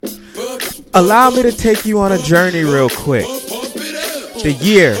Allow me to take you on a journey real quick. The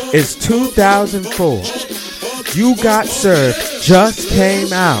year is 2004. You Got Served just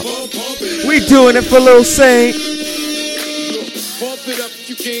came out. We doing it for Lil Saint. Pump it up,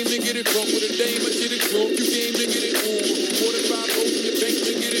 you came to get it drunk with a dame, I get it drunk, you came to get it on. 45 over your bank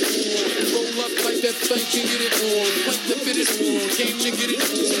to get it on. Roll up like that thing can get it on. Like the fit it on, came to get it on.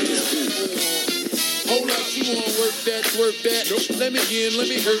 Hold up, you wanna work that, twerk that. Let me in, let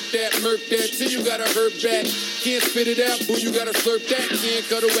me hurt that, murk that. Till you gotta hurt back. Can't spit it out, boo, you gotta slurp that. Can't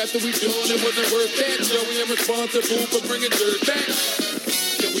cuddle after we done, it wasn't worth that. Joey, I'm responsible for bringing dirt back.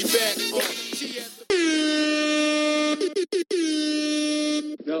 Can we back?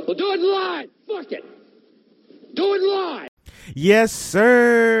 No, we'll do it live. Fuck it. Do it live. Yes,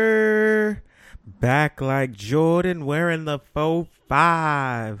 sir. Back like Jordan wearing the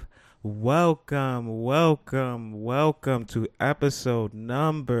 4-5. Welcome to episode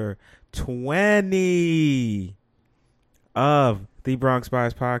number 20 of the Bronx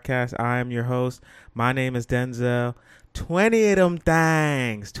Bias Podcast. I am your host. My name is Denzel. 20 of them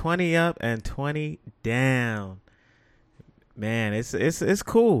things. 20 up and 20 down. Man, it's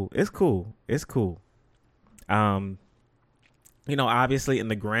cool. It's cool. You know, obviously in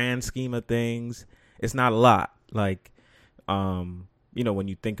the grand scheme of things, it's not a lot. Like, you know, when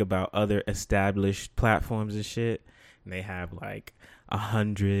you think about other established platforms and shit, and they have like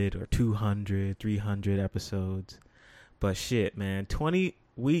 100 or 200, 300 episodes. But shit, man, 20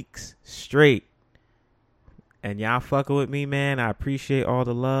 weeks straight. And y'all fucking with me, man. I appreciate all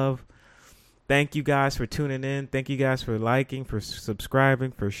the love. Thank you guys for tuning in. Thank you guys for liking, for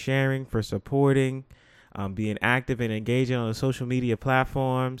subscribing, for sharing, for supporting, being active and engaging on the social media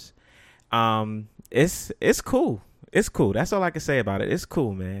platforms. It's cool. It's cool. That's all I can say about it. It's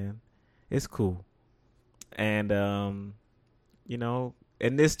cool, man. It's cool. And, you know,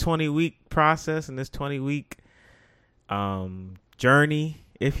 in this 20-week process, in this 20-week journey,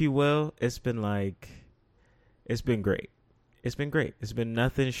 if you will, it's been great. It's been great. It's been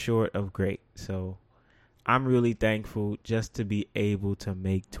nothing short of great. So I'm really thankful just to be able to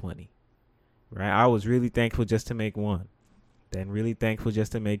make 20. Right? I was really thankful just to make 1. Then really thankful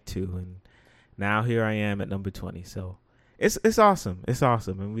just to make 2. And now here I am at number 20. So it's awesome. It's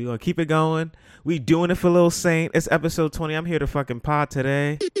awesome. And we're going to keep it going. We doing it for Lil Saint. It's episode 20. I'm here to fucking pod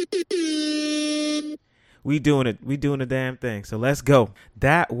today. We doing it. We doing the damn thing. So let's go.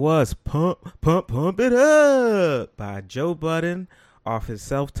 That was Pump It Up by Joe Budden off his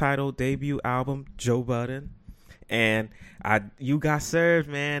self-titled debut album, Joe Budden. And You Got Served,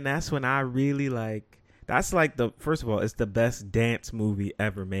 man. That's when I really that's like first of all, it's the best dance movie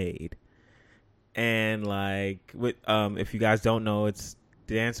ever made. And like with if you guys don't know, it's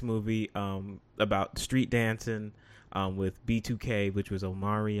a dance movie about street dancing with B2K, which was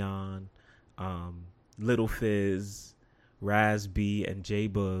Omarion, Little Fizz, Raz B, and J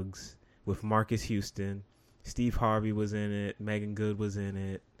Bugs, with Marcus Houston. Steve Harvey was in it. Megan Good was in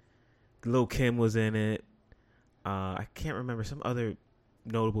it. Lil Kim was in it. I can't remember. Some other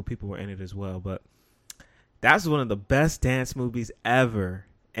notable people were in it as well. But that's one of the best dance movies ever.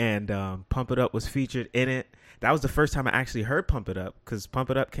 And Pump It Up was featured in it. That was the first time I actually heard Pump It Up, because Pump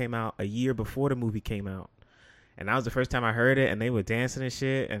It Up came out a year before the movie came out. And that was the first time I heard it, and they were dancing and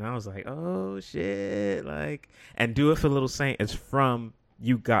shit. And I was like, oh, shit. Like, and Do It for Lil Saint is from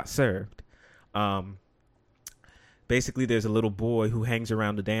You Got Served. Basically, there's a little boy who hangs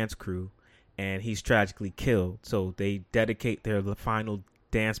around the dance crew, and he's tragically killed. So they dedicate their final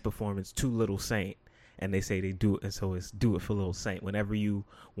dance performance to Lil Saint. And they say they do it, and so it's Do It for Lil Saint. Whenever you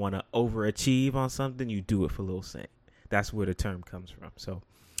want to overachieve on something, you do it for Lil Saint. That's where the term comes from. So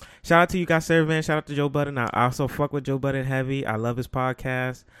shout out to You Got Served, man. Shout out to Joe Budden. I also fuck with Joe Budden heavy. I love his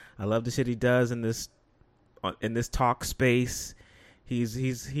podcast. I love the shit he does in this talk space.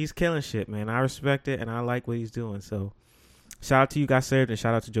 He's killing shit, man. I respect it, and I like what he's doing. So shout out to You Got Served, and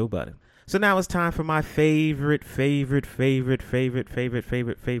shout out to Joe Budden. So now it's time for my favorite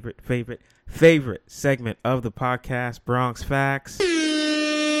segment of the podcast, Bronx Facts.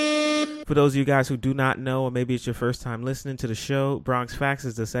 For those of you guys who do not know, or maybe it's your first time listening to the show, Bronx Facts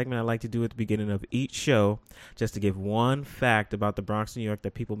is the segment I like to do at the beginning of each show, just to give one fact about the Bronx, New York,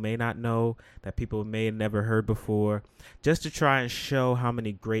 that people may not know, that people may have never heard before, just to try and show how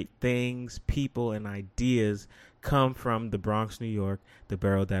many great things, people, and ideas come from the Bronx, New York, the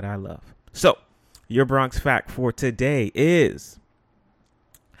borough that I love. So, your Bronx fact for today is: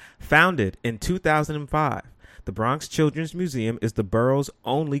 founded in 2005, the Bronx Children's Museum is the borough's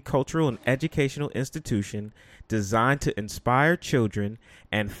only cultural and educational institution designed to inspire children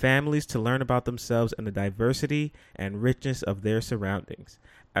and families to learn about themselves and the diversity and richness of their surroundings.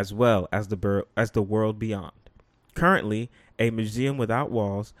 as well as the world beyond. Currently, a museum without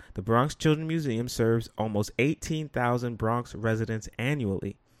walls, the Bronx Children's Museum serves almost 18,000 Bronx residents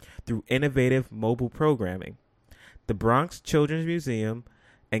annually through innovative mobile programming. The Bronx Children's Museum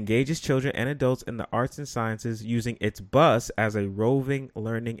engages children and adults in the arts and sciences using its bus as a roving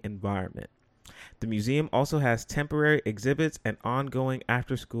learning environment. The museum also has temporary exhibits and ongoing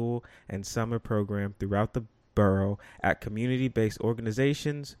after-school and summer program throughout the borough at community-based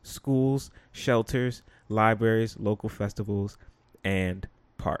organizations, schools, shelters, libraries, local festivals, and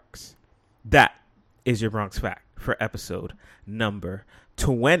parks. That is your Bronx Fact for episode number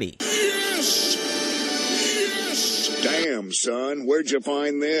 20. Yes! Yes! Damn, son, where'd you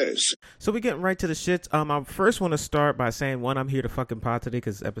find this? So we're getting right to the shits. I first want to start by saying, one, I'm here to fucking pod today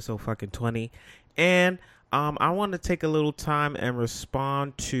because it's episode fucking 20. And I want to take a little time and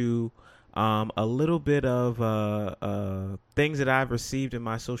respond to a little bit of things that I've received in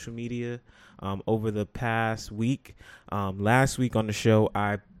my social media over the past week. Last week on the show,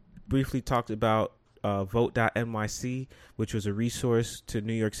 I briefly talked about vote.nyc, which was a resource to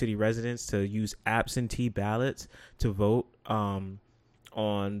New York City residents to use absentee ballots to vote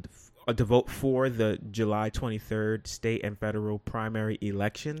to vote for the July 23rd state and federal primary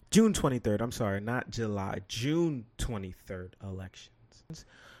election. June 23rd, I'm sorry, not July, June 23rd elections.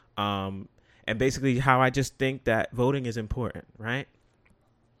 And basically how I just think that voting is important, right?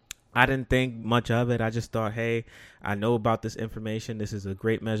 I didn't think much of it. I just thought, hey, I know about this information. This is a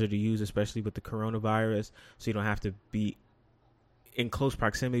great measure to use, especially with the coronavirus. So you don't have to be in close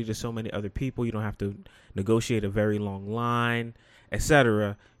proximity to so many other people. You don't have to negotiate a very long line,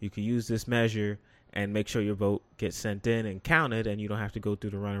 etc. You can use this measure and make sure your vote gets sent in and counted, and you don't have to go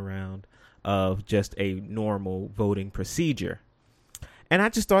through the runaround of just a normal voting procedure. And I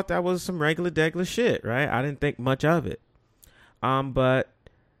just thought that was some regular shit, right? I didn't think much of it. But,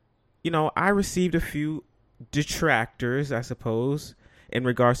 you know, I received a few detractors, I suppose, in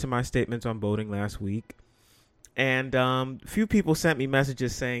regards to my statements on voting last week. And a few people sent me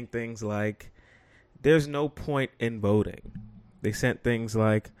messages saying things like, there's no point in voting. They sent things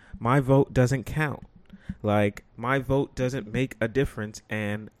like, my vote doesn't count. Like, my vote doesn't make a difference,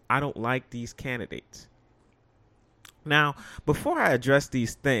 and I don't like these candidates. Now, before I address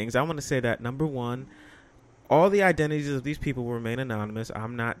these things, I want to say that, number one, all the identities of these people will remain anonymous.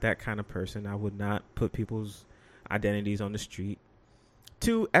 I'm not that kind of person. I would not put people's identities on the street.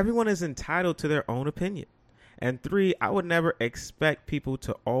 Two, everyone is entitled to their own opinion. And three, I would never expect people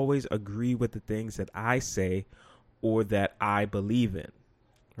to always agree with the things that I say or that I believe in,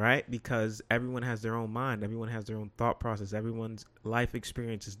 right? Because everyone has their own mind. Everyone has their own thought process. Everyone's life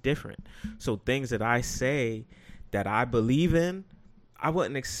experience is different. So things that I say that I believe in, I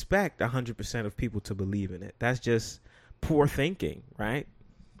wouldn't expect 100% of people to believe in it. That's just poor thinking, right?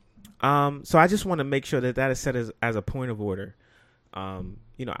 So I just want to make sure that that is set as a point of order.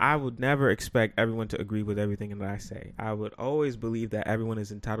 You know, I would never expect everyone to agree with everything that I say. I would always believe that everyone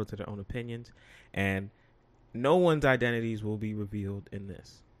is entitled to their own opinions, and no one's identities will be revealed in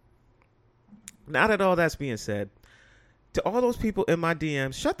this. Now that all that's being said, to all those people in my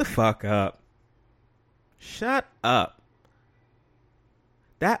DMs, shut the fuck up. Shut up.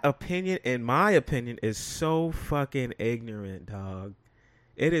 That opinion, in my opinion, is so fucking ignorant, dog.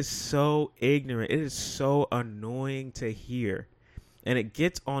 It is so ignorant. It is so annoying to hear. And it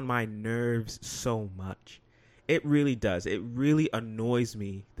gets on my nerves so much. It really does. It really annoys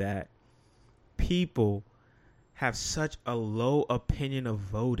me that people have such a low opinion of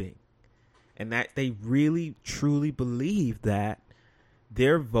voting. And that they really, truly believe that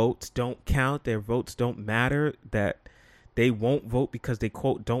their votes don't count, their votes don't matter, that they won't vote because they,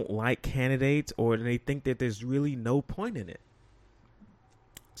 quote, don't like candidates, or they think that there's really no point in it.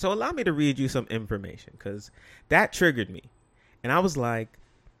 So allow me to read you some information, because that triggered me. And I was like,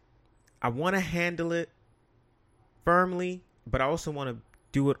 I want to handle it firmly, but I also want to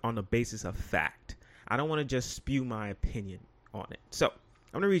do it on the basis of fact. I don't want to just spew my opinion on it. So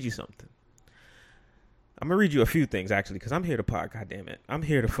I'm going to read you something. I'm going to read you a few things, actually, because I'm here to pod, goddammit. I'm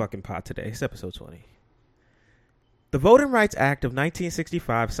here to fucking pod today. It's episode 20. The Voting Rights Act of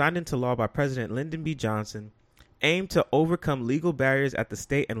 1965, signed into law by President Lyndon B. Johnson, aimed to overcome legal barriers at the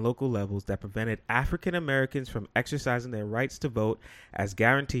state and local levels that prevented African Americans from exercising their rights to vote as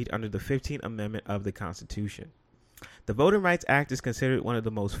guaranteed under the 15th Amendment of the Constitution. The Voting Rights Act is considered one of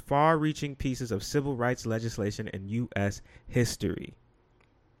the most far-reaching pieces of civil rights legislation in U.S. history.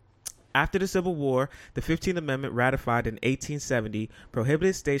 After the Civil War, the 15th Amendment, ratified in 1870,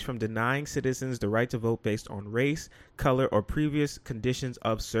 prohibited states from denying citizens the right to vote based on race, color, or previous conditions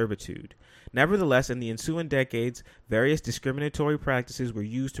of servitude. Nevertheless, in the ensuing decades, various discriminatory practices were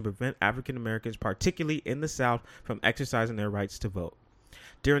used to prevent African Americans, particularly in the South, from exercising their rights to vote.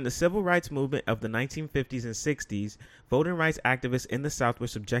 During the civil rights movement of the 1950s and 60s, voting rights activists in the South were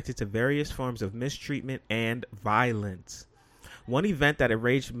subjected to various forms of mistreatment and violence. One event that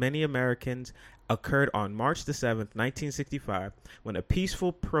enraged many Americans occurred on March the 7th, 1965, when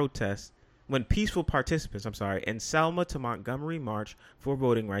peaceful participants in Selma to Montgomery March for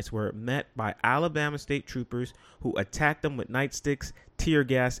voting rights were met by Alabama state troopers who attacked them with nightsticks, tear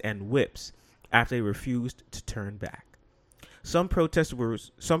gas, and whips after they refused to turn back. Some protesters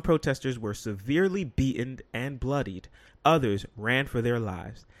were severely beaten and bloodied. Others ran for their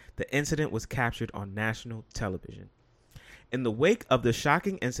lives. The incident was captured on national television. In the wake of the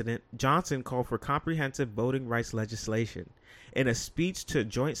shocking incident, Johnson called for comprehensive voting rights legislation. In a speech to a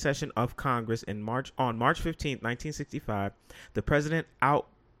joint session of Congress on March 15, 1965, the president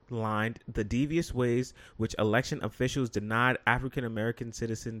outlined the devious ways which election officials denied African American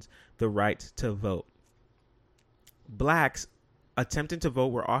citizens the right to vote. Blacks attempting to vote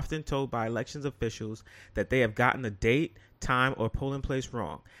were often told by elections officials that they have gotten the date, time, or polling place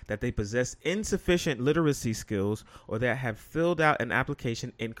wrong, that they possess insufficient literacy skills, or that have filled out an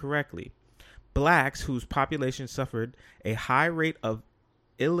application incorrectly. Blacks, whose population suffered a high rate of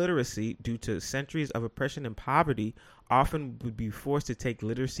illiteracy due to centuries of oppression and poverty, often would be forced to take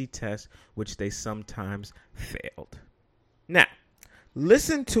literacy tests, which they sometimes failed. Now,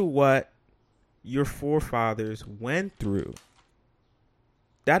 listen to what your forefathers went through.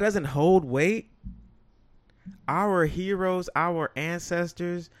 That doesn't hold weight. Our heroes, our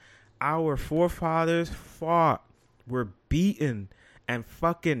ancestors, our forefathers fought, were beaten, and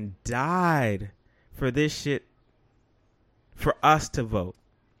fucking died for this shit, for us to vote.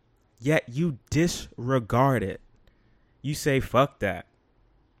 Yet you disregard it. You say, fuck that.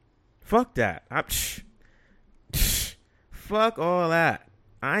 Fuck that. Fuck all that.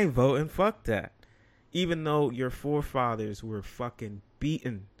 I ain't voting. Fuck that. Even though your forefathers were fucking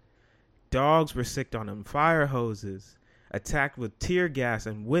beaten. Dogs were sicked on them, fire hoses, attacked with tear gas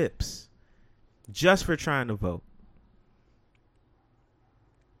and whips, just for trying to vote.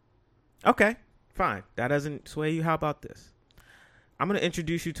 Okay, fine. That doesn't sway you. How about this? I'm going to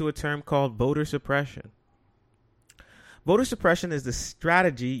introduce you to a term called voter suppression. Voter suppression is the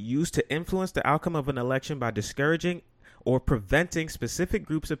strategy used to influence the outcome of an election by discouraging or preventing specific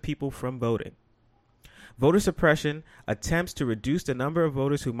groups of people from voting. Voter suppression attempts to reduce the number of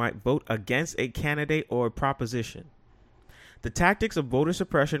voters who might vote against a candidate or a proposition. The tactics of voter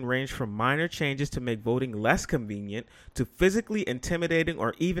suppression range from minor changes to make voting less convenient to physically intimidating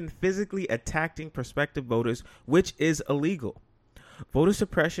or even physically attacking prospective voters, which is illegal. Voter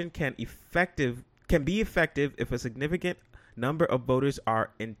suppression can be effective if a significant number of voters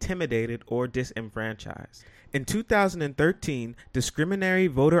are intimidated or disenfranchised. In 2013, discriminatory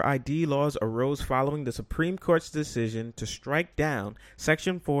voter ID laws arose following the Supreme Court's decision to strike down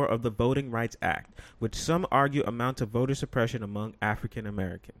Section 4 of the Voting Rights Act, which some argue amount to voter suppression among African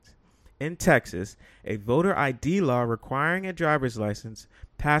Americans. In Texas, a voter ID law requiring a driver's license,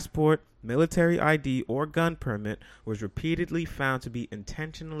 passport, military ID, or gun permit was repeatedly found to be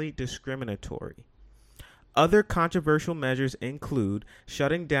intentionally discriminatory. Other controversial measures include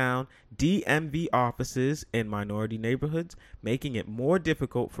shutting down DMV offices in minority neighborhoods, making it more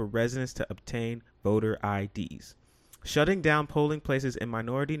difficult for residents to obtain voter IDs. Shutting down polling places in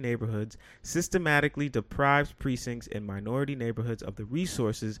minority neighborhoods systematically deprives precincts in minority neighborhoods of the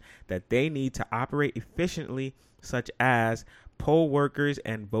resources that they need to operate efficiently, such as poll workers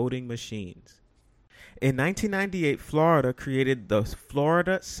and voting machines. In 1998, Florida created the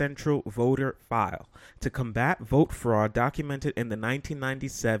Florida Central Voter File to combat vote fraud documented in the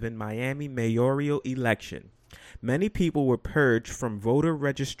 1997 Miami mayoral election. Many people were purged from voter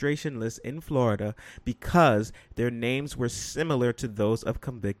registration lists in Florida because their names were similar to those of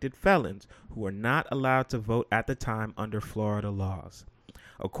convicted felons who were not allowed to vote at the time under Florida laws.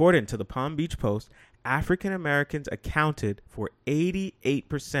 According to the Palm Beach Post, African Americans accounted for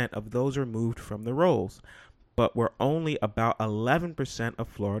 88% of those removed from the rolls, but were only about 11% of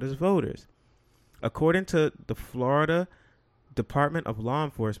Florida's voters. According to the Florida Department of Law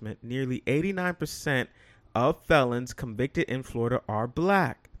Enforcement, nearly 89% of felons convicted in Florida are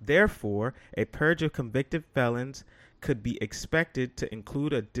black. Therefore, a purge of convicted felons could be expected to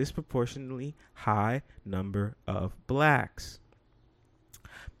include a disproportionately high number of blacks.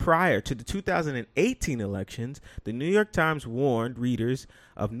 Prior to the 2018 elections, the New York Times warned readers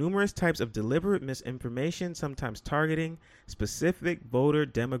of numerous types of deliberate misinformation, sometimes targeting specific voter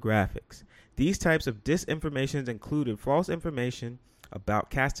demographics. These types of disinformation included false information about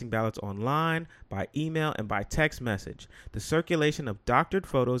casting ballots online, by email, and by text message. The circulation of doctored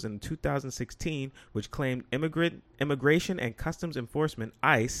photos in 2016, which claimed Immigration and Customs Enforcement,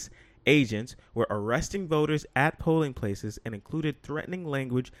 ICE, agents were arresting voters at polling places and included threatening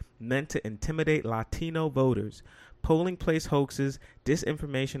language meant to intimidate Latino voters, polling place hoaxes,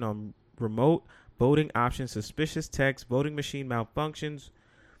 disinformation on remote voting options, suspicious text, voting machine malfunctions,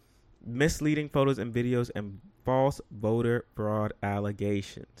 misleading photos and videos, and false voter fraud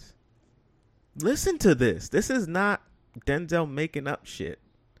allegations. Listen to this. This is not Denzel making up shit.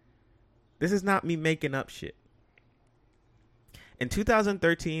 This is not me making up shit. In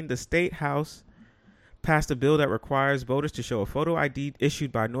 2013, the State House passed a bill that requires voters to show a photo ID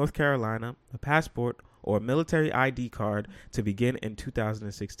issued by North Carolina, a passport, or a military ID card to begin in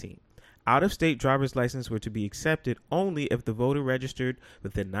 2016. Out-of-state driver's license were to be accepted only if the voter registered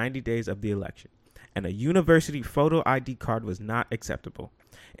within 90 days of the election, and a university photo ID card was not acceptable.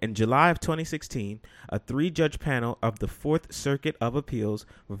 In July of 2016, a 3-judge panel of the Fourth Circuit of Appeals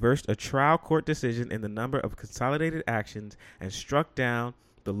reversed a trial court decision in the number of consolidated actions and struck down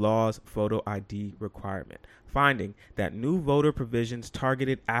the law's photo ID requirement, finding that new voter provisions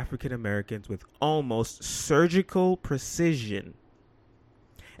targeted African Americans with almost surgical precision,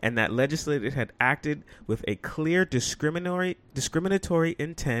 and that legislators had acted with a clear discriminatory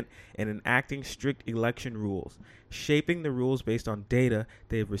intent in enacting strict election rules, shaping the rules based on data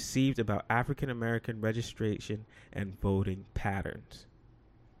they have received about African American registration and voting patterns.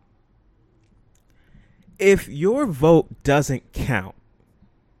 If your vote doesn't count,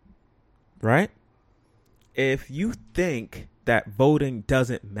 right? If you think that voting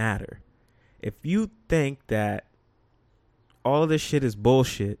doesn't matter, if you think that all of this shit is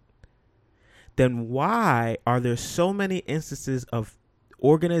bullshit, then why are there so many instances of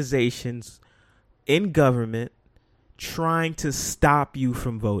organizations in government trying to stop you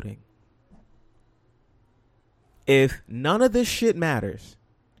from voting? If none of this shit matters,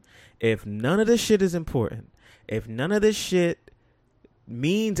 if none of this shit is important, if none of this shit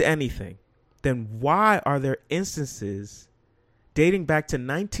means anything, then why are there instances dating back to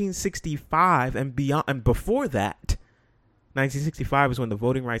 1965 and beyond, and before that? 1965 was when the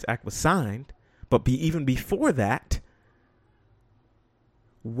Voting Rights Act was signed, but even before that,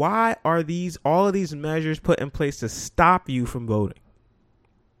 why are all of these measures put in place to stop you from voting?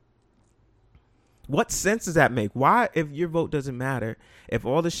 What sense does that make? Why, if your vote doesn't matter, if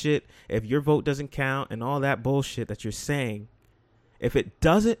your vote doesn't count and all that bullshit that you're saying, if it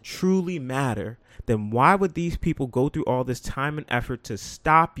doesn't truly matter, then why would these people go through all this time and effort to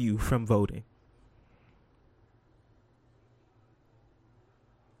stop you from voting?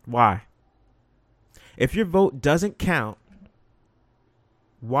 Why? If your vote doesn't count,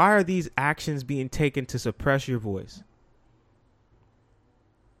 why are these actions being taken to suppress your voice?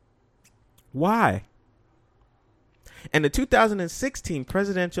 Why? In the 2016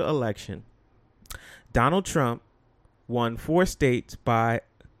 presidential election, Donald Trump won 4 states that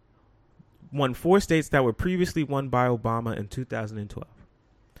were previously won by Obama in 2012.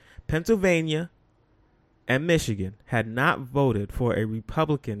 Pennsylvania and Michigan had not voted for a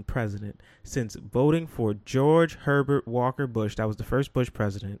Republican president since voting for George Herbert Walker Bush, that was the first Bush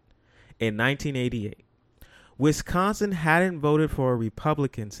president, in 1988. Wisconsin hadn't voted for a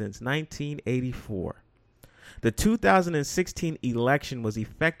Republican since 1984. The 2016 election was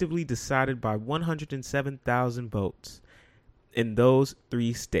effectively decided by 107,000 votes in those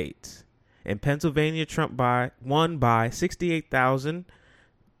 3 states. In Pennsylvania, Trump won by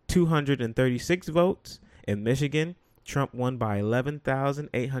 68,236 votes. In Michigan, Trump won by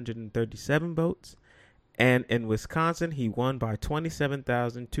 11,837 votes. And in Wisconsin, he won by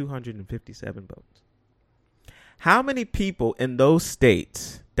 27,257 votes. How many people in those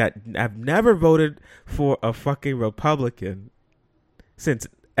states that have never voted for a fucking Republican since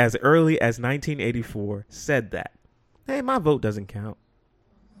as early as 1984 said that? Hey, my vote doesn't count.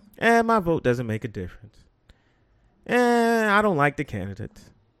 My vote doesn't make a difference. I don't like the candidates.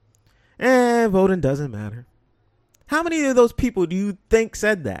 Voting doesn't matter. How many of those people do you think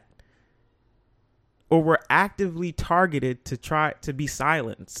said that? Or were actively targeted to try to be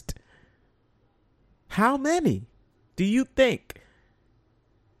silenced? How many do you think?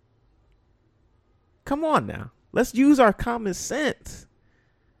 Come on now. Let's use our common sense.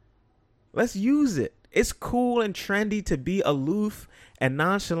 Let's use it. It's cool and trendy to be aloof and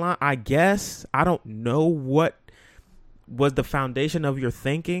nonchalant, I guess. I don't know what was the foundation of your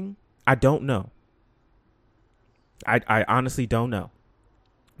thinking? I don't know. I honestly don't know.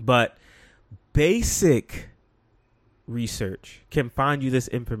 But basic research can find you this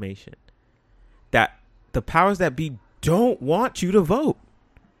information, that the powers that be don't want you to vote,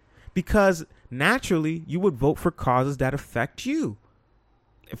 because naturally you would vote for causes that affect you.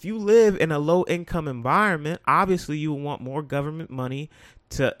 If you live in a low income environment, obviously you will want more government money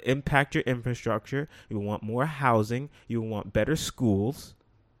to impact your infrastructure. You will want more housing. You will want better schools,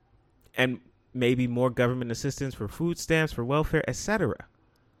 and maybe more government assistance for food stamps, for welfare, etc.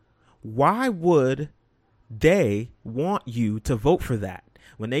 Why would they want you to vote for that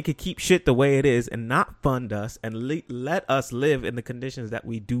when they could keep shit the way it is and not fund us and let us live in the conditions that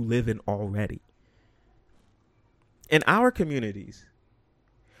we do live in already? In our communities,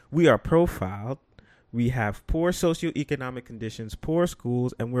 we are profiled, we have poor socioeconomic conditions, poor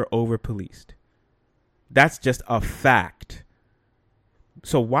schools, and we're over-policed. That's just a fact.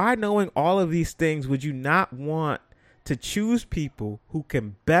 So why, knowing all of these things, would you not want to choose people who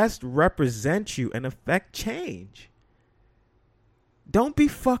can best represent you and affect change? Don't be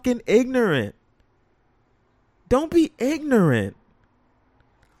fucking ignorant. Don't be ignorant.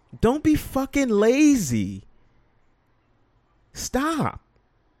 Don't be fucking lazy. Stop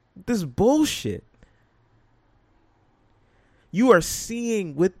this bullshit. You are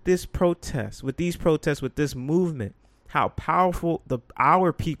seeing with this protest, with these protests, with this movement, how powerful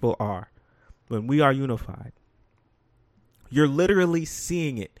our people are when we are unified. You're literally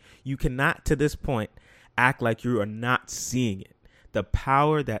seeing it. You cannot, to this point, act like you are not seeing it. The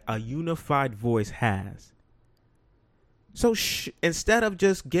power that a unified voice has. So instead of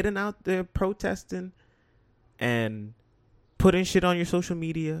just getting out there protesting and putting shit on your social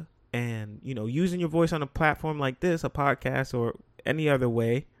media and, you know, using your voice on a platform like this, a podcast or any other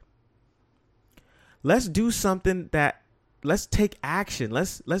way, let's do something let's take action.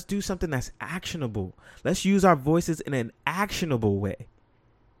 Let's do something that's actionable. Let's use our voices in an actionable way.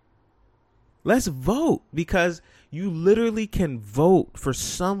 Let's vote, because you literally can vote for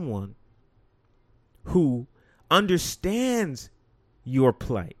someone who understands your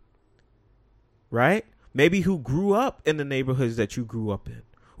plight, right? Maybe who grew up in the neighborhoods that you grew up in,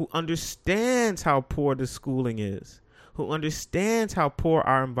 who understands how poor the schooling is, who understands how poor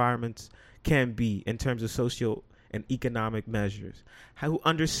our environments can be in terms of social and economic measures, who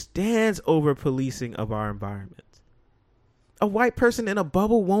understands over-policing of our environment. A white person in a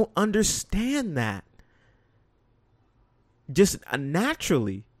bubble won't understand that. Just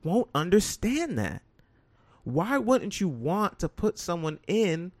naturally won't understand that. Why wouldn't you want to put someone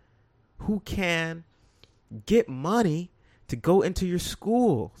in who can get money to go into your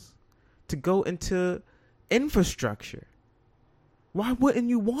schools, to go into infrastructure? Why wouldn't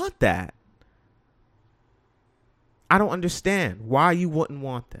you want that? I don't understand why you wouldn't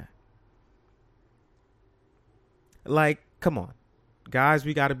want that. Like, come on, guys,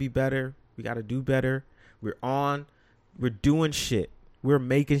 we got to be better. We got to do better. We're doing shit. We're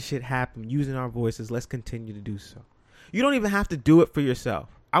making shit happen, using our voices. Let's continue to do so. You don't even have to do it for yourself.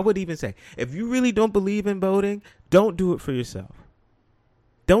 I would even say, if you really don't believe in voting, don't do it for yourself.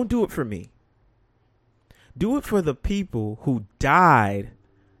 Don't do it for me. Do it for the people who died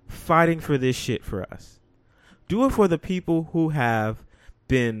fighting for this shit for us. Do it for the people who have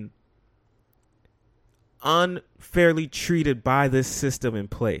been unfairly treated by this system in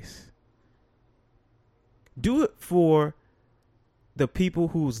place. Do it for the people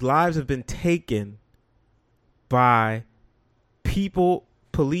whose lives have been taken by people,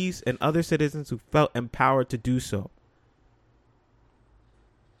 police, and other citizens who felt empowered to do so.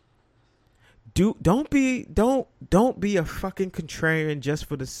 Don't be a fucking contrarian just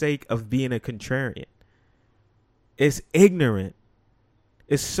for the sake of being a contrarian. It's ignorant.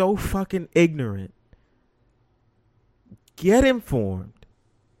 It's so fucking ignorant. Get informed.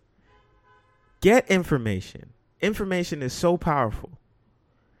 Get information. Information is so powerful.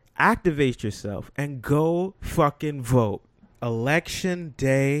 Activate yourself and go fucking vote. Election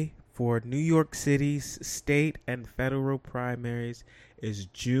day for New York City's state and federal primaries is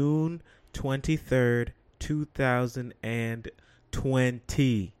June 23rd,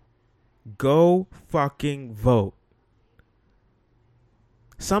 2020. Go fucking vote.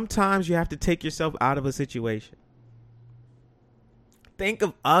 Sometimes you have to take yourself out of a situation. Think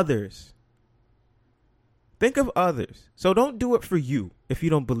of others. Think of others. So don't do it for you if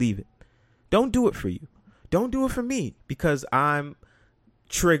you don't believe it. Don't do it for you. Don't do it for me because I'm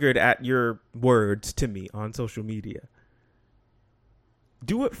triggered at your words to me on social media.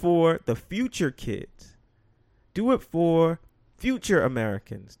 Do it for the future kids. Do it for future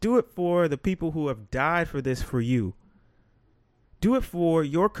Americans. Do it for the people who have died for this for you. Do it for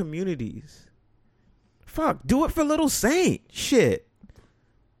your communities. Fuck, do it for Little Saint. Shit.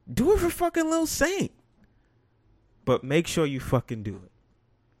 Do it for fucking Little Saint. But make sure you fucking do it.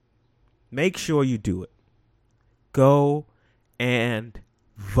 Make sure you do it. Go and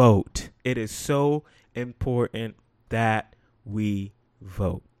vote. It is so important that we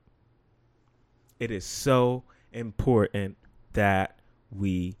vote. It is so important that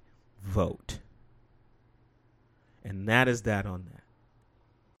we vote. And that is that on that.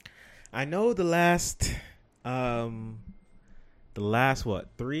 I know the last 3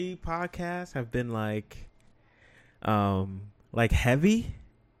 podcasts have been like heavy.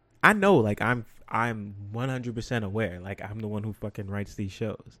 I know, like I'm 100% aware, like I'm the one who fucking writes these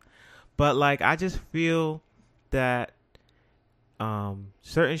shows. But like I just feel that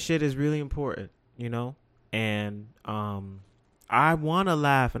certain shit is really important, you know? And I want to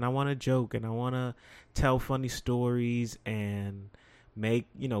laugh and I want to joke and I want to tell funny stories and make,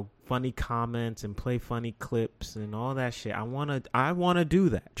 you know, funny comments and play funny clips and all that shit. I want to do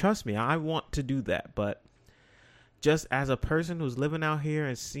that. Trust me, I want to do that. But just as a person who's living out here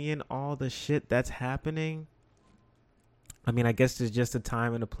and seeing all the shit that's happening, I mean, I guess there's just a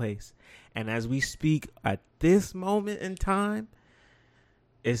time and a place. And as we speak at this moment in time,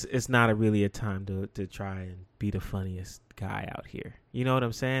 it's not really a time to try and be the funniest guy out here. You know what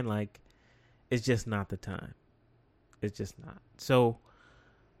I'm saying? Like, it's just not the time. It's just not. So,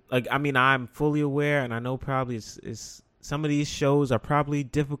 like, I mean, I'm fully aware, and I know probably it's some of these shows are probably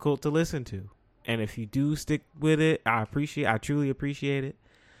difficult to listen to. And if you do stick with it, I truly appreciate it.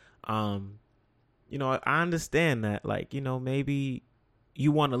 You know, I understand that, like, you know, maybe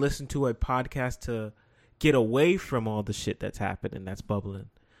you want to listen to a podcast to get away from all the shit that's happening, that's bubbling.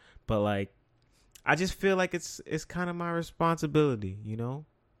 But like, I just feel like it's kind of my responsibility, you know?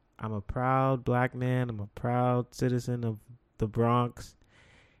 I'm a proud black man. I'm a proud citizen of the Bronx.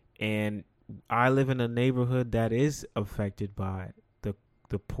 And I live in a neighborhood that is affected by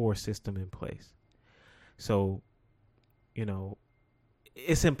the poor system in place. So, you know,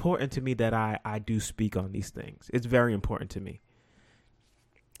 it's important to me that I do speak on these things. It's very important to me.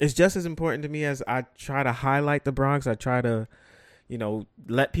 It's just as important to me as I try to highlight the Bronx. I try to, you know,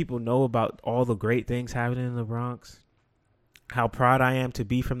 let people know about all the great things happening in the Bronx. How proud I am to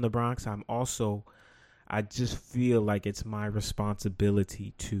be from the Bronx. I just feel like it's my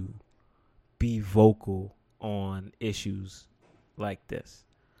responsibility to be vocal on issues like this,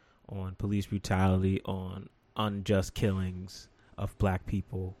 on police brutality, on unjust killings of black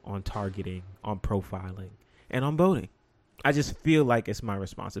people, on targeting, on profiling, and on voting. I just feel like it's my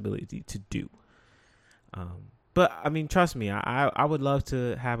responsibility to do. But I mean, trust me, I would love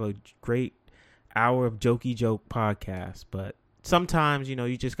to have a great hour of jokey joke podcast, but sometimes, you know,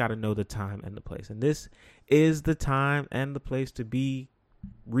 you just got to know the time and the place. And this is the time and the place to be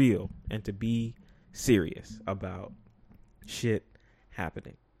real and to be serious about shit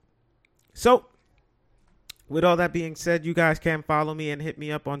happening. So, with all that being said, you guys can follow me and hit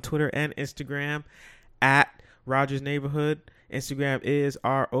me up on Twitter and Instagram at Rogers Neighborhood. Instagram is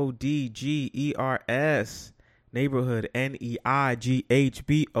RODGERS Neighborhood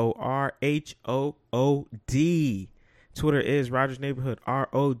NEIGHBORHOOD. Twitter is Rogers Neighborhood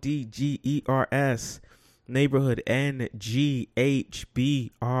RODGERS Neighborhood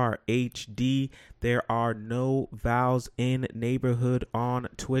NGHBRHD. There are no vowels in neighborhood on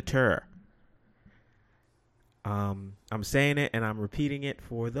Twitter. I'm saying it and I'm repeating it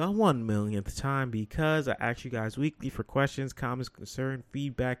for the 1 millionth time because I ask you guys weekly for questions, comments, concern,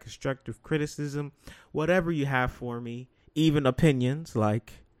 feedback, constructive criticism, whatever you have for me, even opinions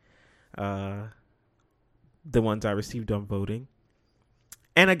like the ones I received on voting.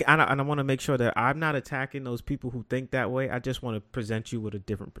 And I want to make sure that I'm not attacking those people who think that way. I just want to present you with a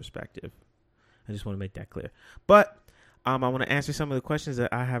different perspective. I just want to make that clear. But I want to answer some of the questions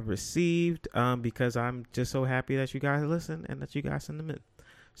that I have received because I'm just so happy that you guys listen and that you guys send them in.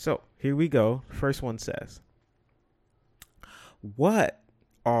 So here we go. First one says, what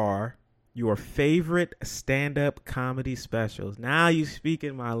are your favorite stand-up comedy specials? Now you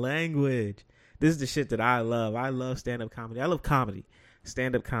speaking my language. This is the shit that I love. I love stand-up comedy. I love comedy.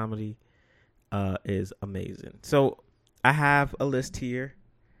 Stand-up comedy is amazing. So I have a list here.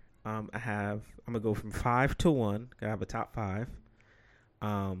 I'm gonna go from 5 to 1. I have a top 5.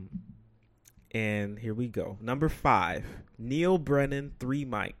 And here we go. Number 5, Neil Brennan, 3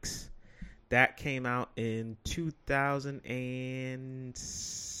 Mics. That came out in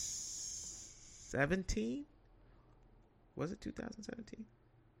 2017. Was it 2017?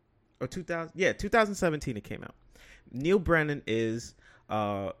 Or 2000? Yeah, 2017 it came out. Neil Brennan is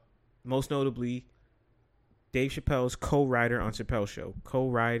most notably Dave Chappelle's co-writer on Chappelle Show.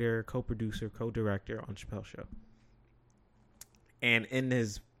 Co-writer, co-producer, co-director on Chappelle Show. And in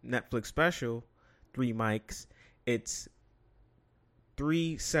his Netflix special, 3 mics, it's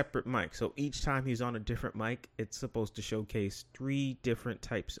 3 separate mics. So each time he's on a different mic, it's supposed to showcase 3 different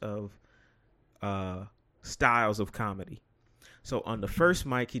types of styles of comedy. So on the first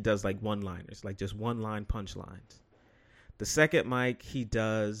mic, he does like one-liners, like just one-line punchlines. The second mic, he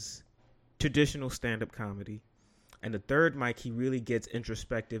does traditional stand-up comedy. And the third mic, he really gets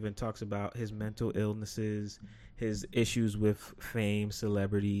introspective and talks about his mental illnesses, his issues with fame,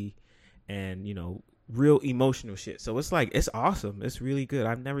 celebrity, and, you know, real emotional shit. So it's like, it's awesome. It's really good.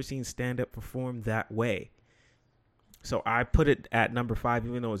 I've never seen stand-up perform that way. So I put it at number 5,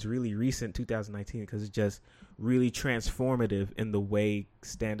 even though it's really recent, 2019, because it's just really transformative in the way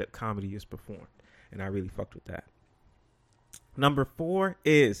stand-up comedy is performed. And I really fucked with that. Number 4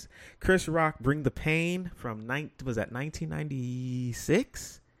 is Chris Rock, Bring the Pain from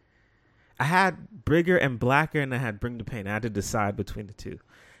 1996? I had Bigger and Blacker, and I had Bring the Pain. I had to decide between the two.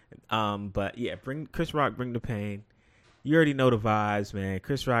 But yeah, Chris Rock, Bring the Pain. You already know the vibes, man.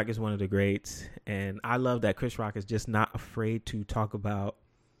 Chris Rock is one of the greats. And I love that Chris Rock is just not afraid to talk about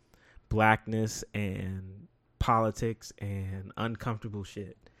blackness and politics and uncomfortable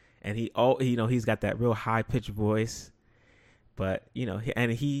shit. And he's got that real high-pitched voice. But, you know,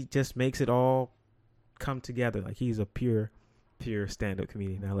 he just makes it all come together. Like, he's a pure stand-up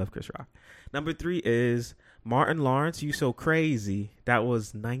comedian. I love Chris Rock. Number 3 is Martin Lawrence, You So Crazy. That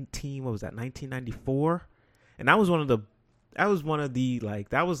was 1994? And that was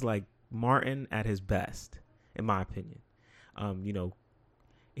like Martin at his best, in my opinion. You know,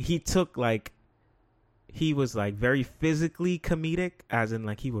 he was like very physically comedic, as in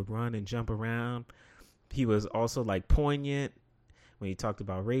like he would run and jump around. He was also like poignant when he talked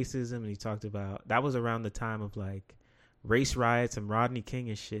about racism, and he talked about, that was around the time of like race riots and Rodney King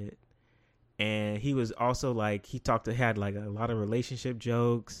and shit. And he was also like, had like a lot of relationship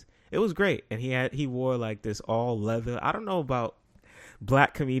jokes. It was great. And he wore like this all leather. I don't know about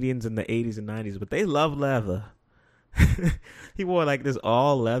black comedians in the 80s and 90s, but they love leather. He wore like this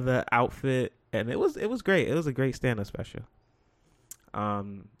all leather outfit, and it was great. It was a great stand-up special.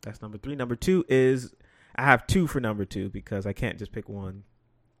 That's number 3. Number 2 is, I have 2 for number 2 because I can't just pick one.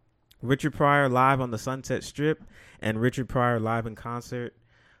 Richard Pryor Live on the Sunset Strip and Richard Pryor Live in Concert.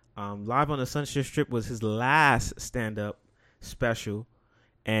 Live on the Sunset Strip was his last stand-up special,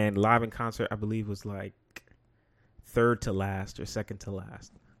 and Live in Concert, I believe, was like 3rd to last or 2nd to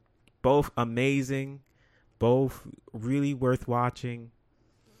last. Both amazing, both really worth watching.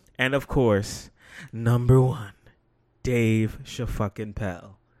 And of course, number 1, Dave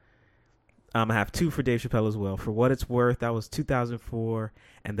Chappelle. I have 2 for Dave Chappelle as well. For What It's Worth, that was 2004,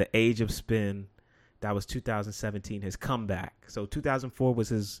 and The Age of Spin, that was 2017, his comeback. So 2004 was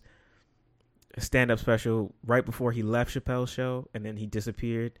his stand-up special right before he left Chappelle's Show, and then he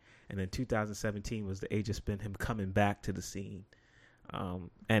disappeared. And then 2017 was The Age of Spin, him coming back to the scene.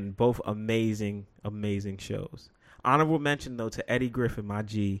 And both amazing, amazing shows. Honorable mention, though, to Eddie Griffin, my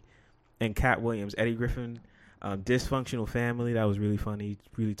G, and Cat Williams. Eddie Griffin, Dysfunctional Family, that was really funny. He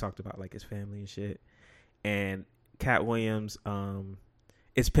really talked about like his family and shit. And Cat Williams,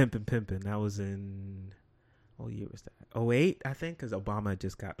 It's Pimpin', that was in, what year was that? 2008, I think, because Obama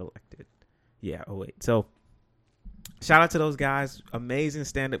just got elected. Yeah, 2008. So shout out to those guys, amazing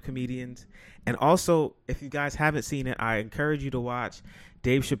stand-up comedians. And also, if you guys haven't seen it, I encourage you to watch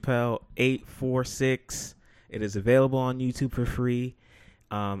Dave Chappelle 846. It is available on YouTube for free.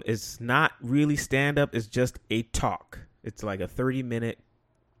 It's not really stand-up. It's just a talk. It's like a 30-minute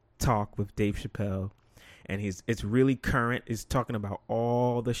talk with Dave Chappelle. And it's really current. It's talking about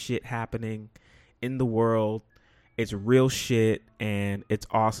all the shit happening in the world. It's real shit, and it's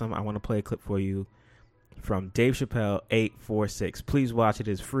awesome. I want to play a clip for you from Dave Chappelle 846. Please watch it.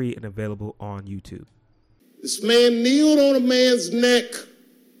 It's free and available on YouTube. This man kneeled on a man's neck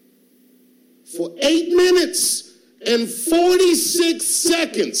for 8 minutes and 46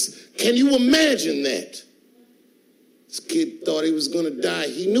 seconds. Can you imagine that? This kid thought he was going to die.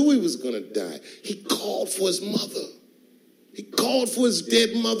 He knew he was going to die. He called for his mother. He called for his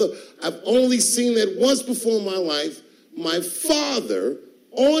dead mother. I've only seen that once before in my life. My father,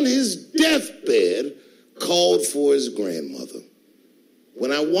 on his deathbed, called for his grandmother.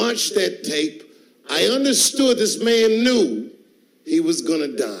 When I watched that tape, I understood this man knew he was going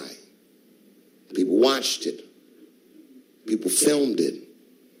to die. People watched it. People filmed it.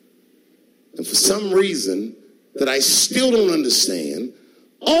 And for some reason that I still don't understand,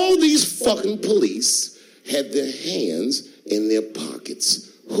 all these fucking police had their hands in their pockets.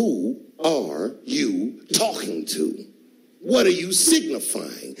 Who are you talking to? What are you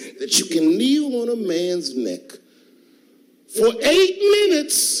signifying? That you can kneel on a man's neck for 8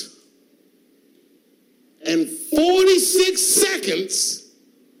 minutes and 46 seconds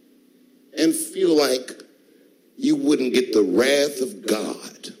and feel like you wouldn't get the wrath of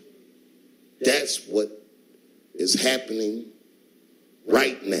God. That's what is happening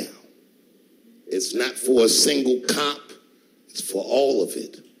right now. It's not for a single cop. It's for all of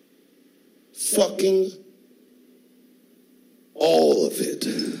it. Fucking all of it.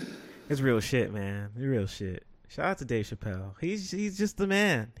 It's real shit, man. It's real shit. Shout out to Dave Chappelle. He's just the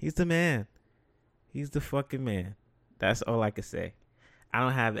man. He's the man. He's the fucking man. That's all I can say. I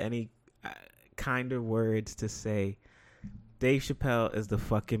don't have any kinder words to say. Dave Chappelle is the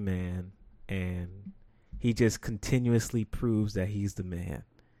fucking man, and he just continuously proves that he's the man.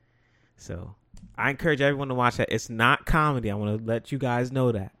 So I encourage everyone to watch that. It's not comedy. I want to let you guys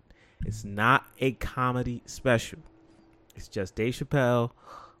know that. It's not a comedy special. It's just Dave Chappelle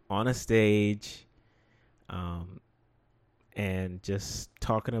on a stage, and just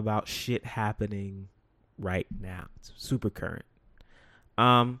talking about shit happening right now. It's super current.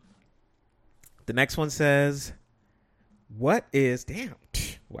 The next one says, what is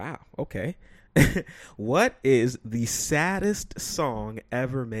what is the saddest song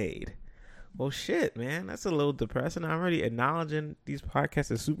ever made? Well, shit, man, that's a little depressing. I'm already acknowledging these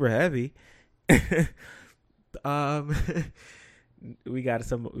podcasts are super heavy. We got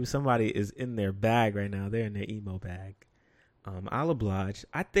somebody is in their bag right now. They're in their emo bag. I'll oblige.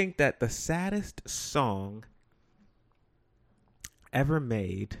 I think that the saddest song ever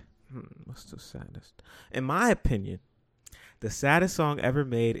made. What's the saddest? In my opinion, the saddest song ever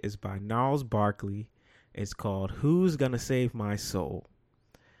made is by Gnarls Barkley. It's called "Who's Gonna Save My Soul."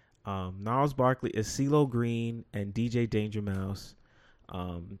 Gnarls Barkley is CeeLo Green and DJ Danger Mouse.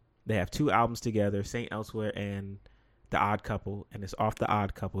 They have 2 albums together, Saint Elsewhere and The Odd Couple, and it's off The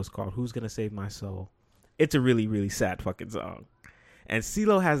Odd Couple. It's called "Who's Gonna Save My Soul." It's a really, really sad fucking song. And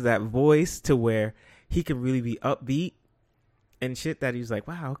CeeLo has that voice to where he can really be upbeat and shit that he's like,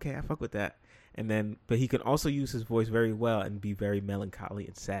 wow, okay, I fuck with that. And then, but he can also use his voice very well and be very melancholy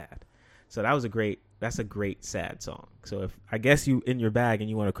and sad. So that's a great sad song. So if I guess you in your bag and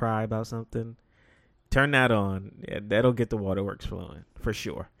you want to cry about something, turn that on. Yeah, that'll get the waterworks flowing for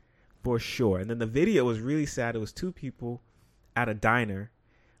sure. For sure. And then the video was really sad. It was 2 people at a diner,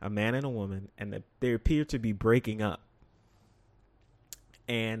 a man and a woman, and they appear to be breaking up.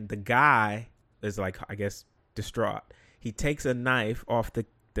 And the guy is like, I guess, distraught. He takes a knife off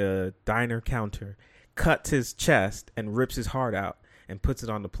the diner counter, cuts his chest, and rips his heart out and puts it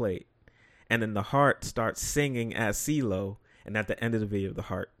on the plate. And then the heart starts singing as CeeLo, and at the end of the video, the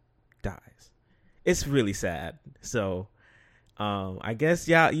heart dies. It's really sad. So I guess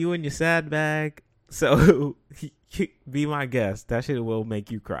you in your sad bag. So be my guest. That shit will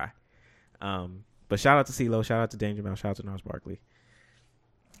make you cry. But shout out to CeeLo, shout out to Danger Mouse, shout out to Gnarls Barkley,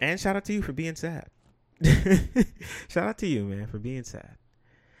 and shout out to you for being sad. Shout out to you, man, for being sad.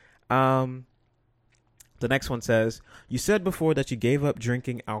 The next one says, you said before that you gave up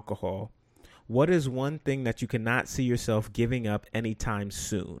drinking alcohol. What is one thing that you cannot see yourself giving up anytime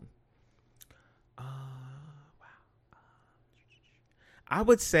soon? I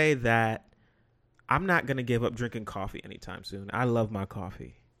would say that I'm not going to give up drinking coffee anytime soon. I love my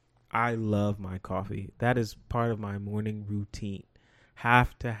coffee. That is part of my morning routine.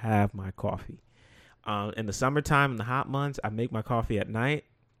 Have to have my coffee. In the summertime, in the hot months, I make my coffee at night.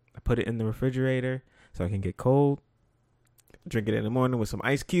 I put it in the refrigerator so I can get cold. Drink it in the morning with some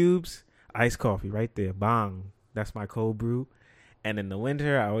ice cubes. Iced coffee right there. Bang. That's my cold brew. And in the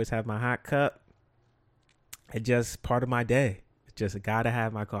winter, I always have my hot cup. It's just part of my day. It's just gotta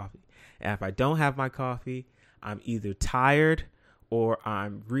have my coffee. And if I don't have my coffee, I'm either tired or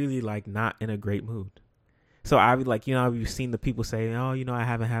I'm really like not in a great mood. So I would like, you've seen the people say, oh, I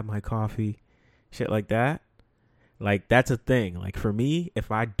haven't had my coffee. Shit like that. Like, that's a thing. Like, for me,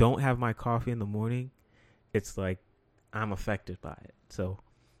 if I don't have my coffee in the morning, it's like I'm affected by it. So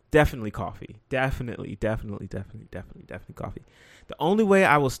definitely coffee. Definitely coffee. The only way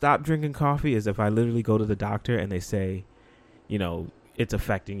I will stop drinking coffee is if I literally go to the doctor and they say, it's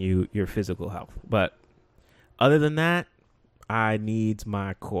affecting your physical health. But other than that, I need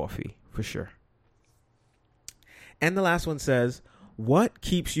my coffee for sure. And the last one says, what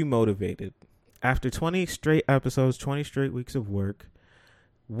keeps you motivated? After 20 straight episodes, 20 straight weeks of work,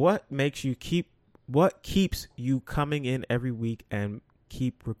 what keeps you coming in every week and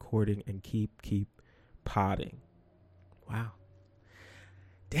keep recording and keep podding? Wow.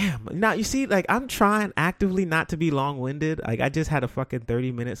 Damn, Now, you see, like, I'm trying actively not to be long-winded. Like, I just had a fucking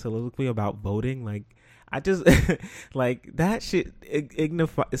 30-minute soliloquy about voting. Like, I just, like, that shit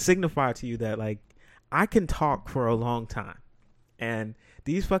signify to you that, like, I can talk for a long time. And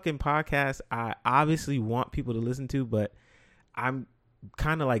these fucking podcasts, I obviously want people to listen to, but I'm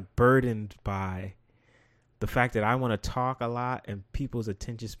kind of, like, burdened by the fact that I want to talk a lot and people's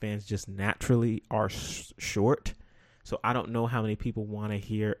attention spans just naturally are short. So I don't know how many people want to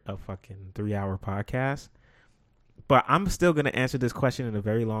hear a fucking 3-hour podcast. But I'm still going to answer this question in a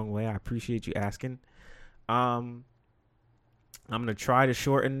very long way. I appreciate you asking. I'm going to try to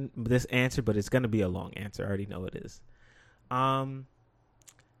shorten this answer, but it's going to be a long answer. I already know it is. But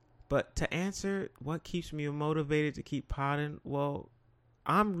to answer what keeps me motivated to keep podding, well,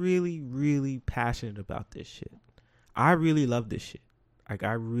 I'm really, really passionate about this shit. I really love this shit. Like,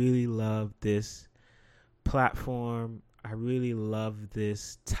 I really love this platform. I really love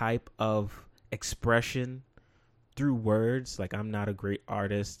this type of expression through words. Like, I'm not a great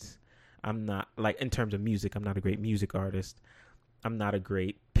artist. I'm not, like, in terms of music, I'm not a great music artist. I'm not a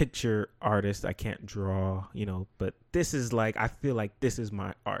great picture artist. I can't draw, you know, but this is like, I feel like this is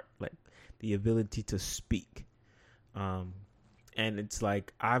my art, like the ability to speak. And it's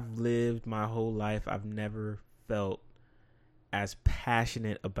like, I've lived my whole life. I've never felt as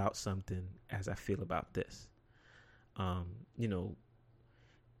passionate about something as I feel about this. You know,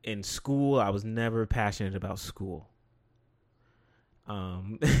 in school, I was never passionate about school.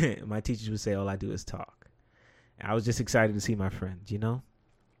 My teachers would say, all I do is talk. I was just excited to see my friends, you know?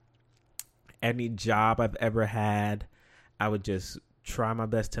 Any job I've ever had, I would just try my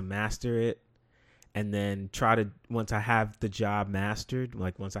best to master it. And then try to, once I have the job mastered,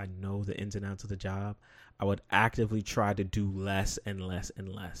 like once I know the ins and outs of the job, I would actively try to do less and less and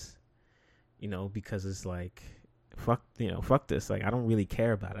less, you know, because it's like, fuck this. Like, I don't really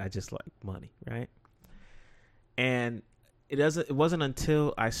care about it. I just like money, right? And it wasn't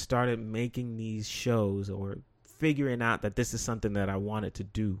until I started making these shows or figuring out that this is something that I wanted to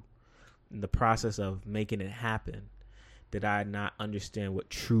do in the process of making it happen did I not understand what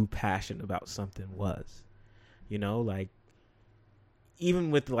true passion about something was. You know, like,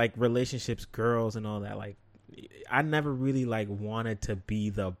 even with like relationships, girls and all that, like, I never really like wanted to be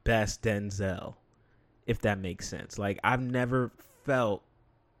the best Denzel, if that makes sense. Like, I've never felt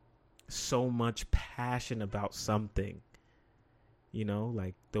so much passion about something, you know,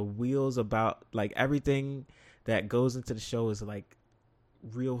 like the wheels about, like, everything that goes into the show is like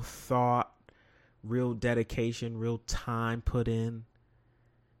real thought, real dedication, real time put in.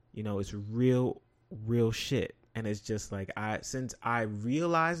 You know, it's real shit. And it's just like, since I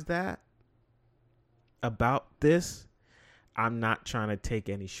realized that about this, I'm not trying to take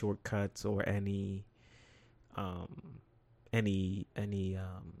any shortcuts or any I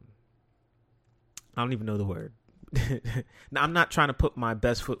don't even know the word. Now, I'm not trying to put my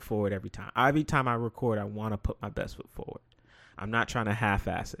best foot forward every time. Every time I record, I want to put my best foot forward. I'm not trying to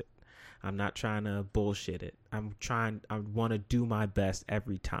half-ass it. I'm not trying to bullshit it. I want to do my best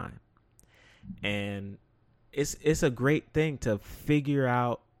every time. And it's a great thing to figure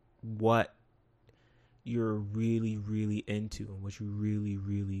out what you're really, really into and what you really,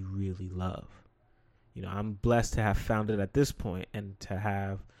 really, really love. You know, I'm blessed to have found it at this point and to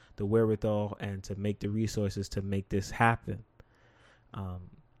have the wherewithal and to make the resources to make this happen.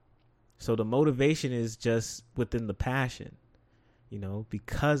 So the motivation is just within the passion. You know,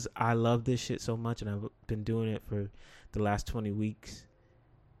 because I love this shit so much and I've been doing it for the last 20 weeks.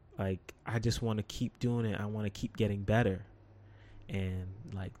 Like, I just want to keep doing it. I want to keep getting better. And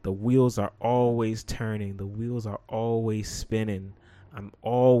like, the wheels are always turning. The wheels are always spinning. I'm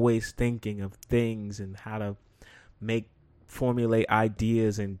always thinking of things and how to formulate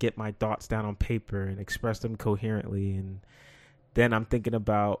ideas and get my thoughts down on paper and express them coherently. And then I'm thinking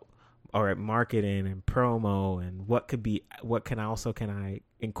about, all right, marketing and promo and what can I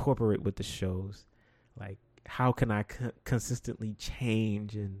incorporate with the shows? Like, how can I consistently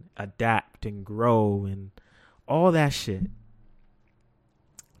change and adapt and grow and all that shit?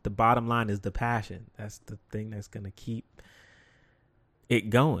 The bottom line is the passion. That's the thing that's going to keep it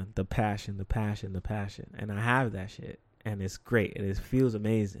going. The passion. And I have that shit. And it's great. And it feels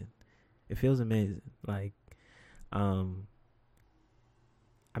amazing. Like,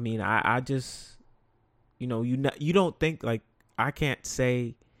 I mean, I just, you know, you don't think, like, I can't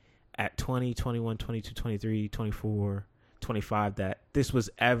say at 20, 21, 22, 23, 24, 25 that this was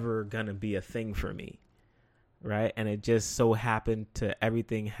ever going to be a thing for me, right? And it just so happened to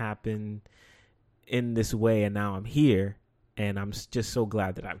everything happen in this way, and now I'm here, and I'm just so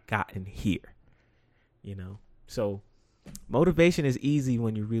glad that I've gotten here, you know? So Motivation is easy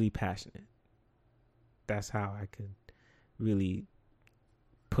when you're really passionate. That's how I could really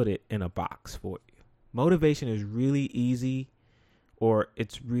put it in a box for you. Motivation is really easy, or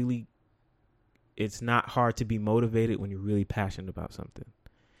it's not hard to be motivated when you're really passionate about something,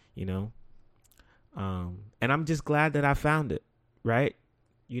 you know? And I'm just glad that I found it, right?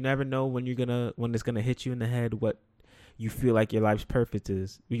 You never know when it's gonna hit you in the head what you feel like your life's purpose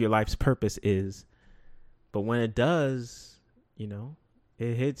is. But when it does, you know,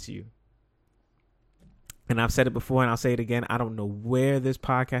 it hits you. And I've said it before and I'll say it again. I don't know where this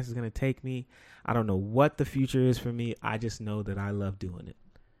podcast is going to take me. I don't know what the future is for me. I just know that I love doing it.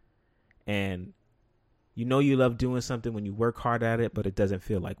 And you know you love doing something when you work hard at it, but it doesn't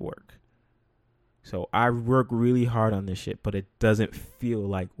feel like work. So I work really hard on this shit, but it doesn't feel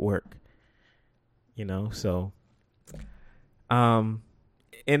like work. You know, so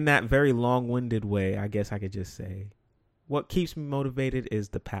in that very long-winded way, I guess I could just say what keeps me motivated is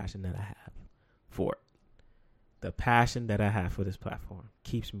the passion that I have for it. The passion that I have for this platform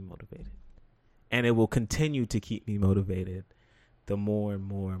keeps me motivated. And it will continue to keep me motivated the more and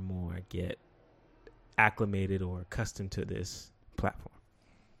more and more I get acclimated or accustomed to this platform.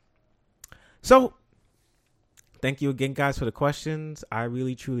 So, thank you again, guys, for the questions. I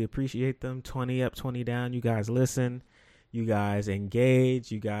really, truly appreciate them. 20 up, 20 down. You guys listen. You guys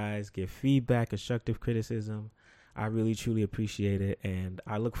engage. You guys give feedback, constructive criticism. I really, truly appreciate it. And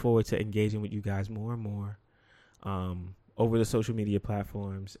I look forward to engaging with you guys more and more over the social media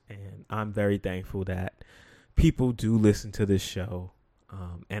platforms. And I'm very thankful that people do listen to this show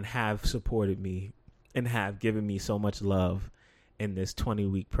and have supported me and have given me so much love in this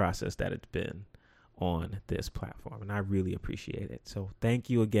 20-week process that it's been on this platform. And I really appreciate it. So thank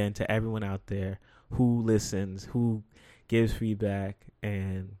you again to everyone out there who listens, who gives feedback,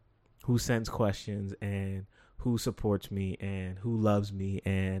 and who sends questions, and who supports me, and who loves me,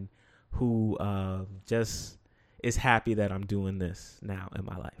 and who just is happy that I'm doing this now in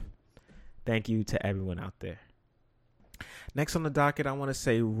my life. Thank you to everyone out there. Next on the docket, I want to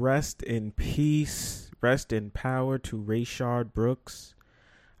say rest in peace, rest in power to Rayshard Brooks.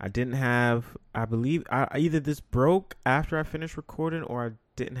 I believe either this broke after I finished recording, or I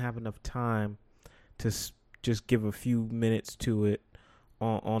didn't have enough time to just give a few minutes to it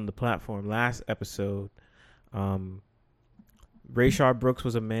on the platform. Last episode, Rayshard Brooks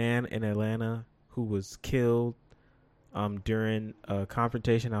was a man in Atlanta who was killed during a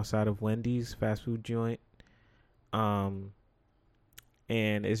confrontation outside of Wendy's fast food joint. And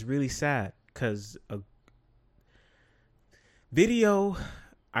it's really sad because a video,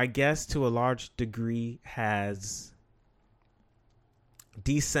 I guess, to a large degree has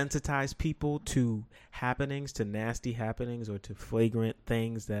desensitized people to happenings, to nasty happenings, or to flagrant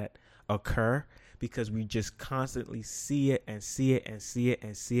things that occur, because we just constantly see it and see it and see it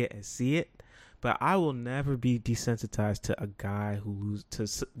and see it and see it. But I will never be desensitized to a guy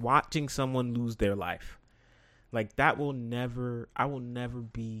watching someone lose their life. Like I will never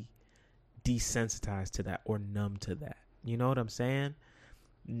be desensitized to that or numb to that. You know what I'm saying?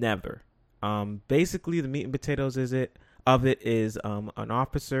 Never. Basically the meat and potatoes of it is an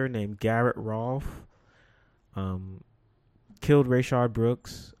officer named Garrett Rolfe killed Rayshard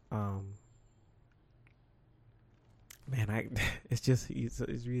Brooks. It's just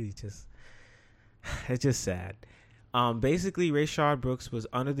sad. Basically Rayshard Brooks was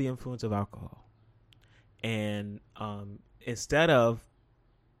under the influence of alcohol. And instead of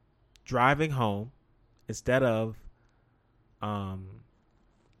driving home, instead of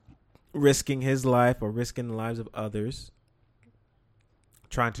risking his life or risking the lives of others,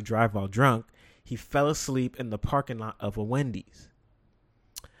 trying to drive while drunk, he fell asleep in the parking lot of a Wendy's.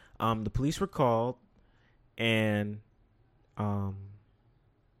 The police were called, and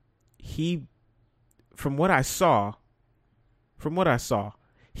he, from what I saw,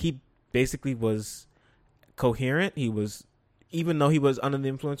 he basically was coherent. He was, even though he was under the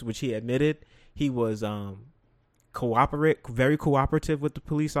influence, which he admitted, he was very cooperative with the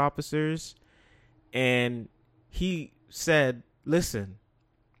police officers. And he said, listen,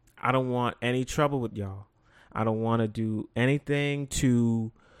 I don't want any trouble with y'all. I don't want to do anything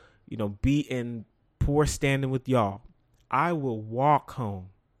to, be in poor standing with y'all. I will walk home.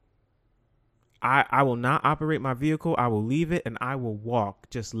 I will not operate my vehicle. I will leave it and I will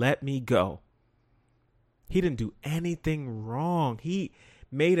walk. Just let me go. He didn't do anything wrong. He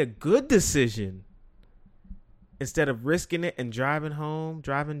made a good decision. Instead of risking it and driving home,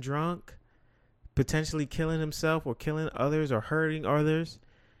 driving drunk, potentially killing himself or killing others or hurting others,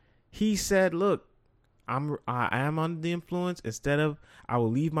 he said, look, I am under the influence. Instead of, I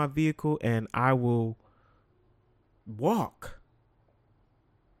will leave my vehicle and I will walk.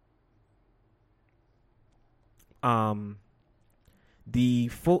 The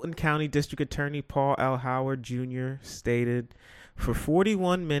Fulton County District Attorney Paul L. Howard Jr. stated, for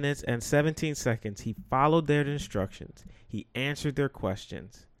 41 minutes and 17 seconds, he followed their instructions. He answered their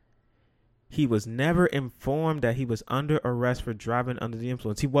questions. He was never informed that he was under arrest for driving under the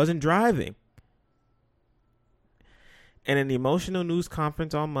influence. He wasn't driving. In an emotional news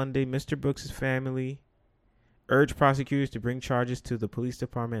conference on Monday, Mr. Brooks' family urged prosecutors to bring charges to the police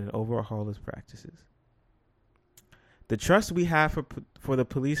department and overhaul his practices. The trust we have for the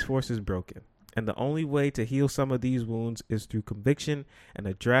police force is broken, and the only way to heal some of these wounds is through conviction and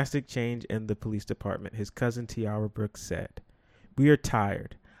a drastic change in the police department, his cousin Tiara Brooks said. We are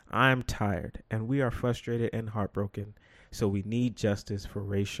tired. I am tired, and we are frustrated and heartbroken, so we need justice for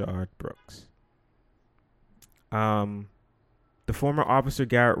Rayshard Brooks. The former officer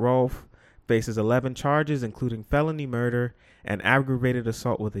Garrett Rolfe faces 11 charges, including felony murder and aggravated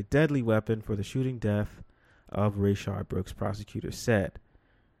assault with a deadly weapon for the shooting death of Rayshard Brooks, prosecutors said.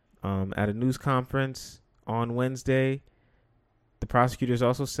 At a news conference on Wednesday, the prosecutors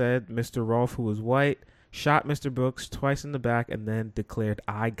also said Mr. Rolfe, who was white, shot Mr. Brooks twice in the back and then declared,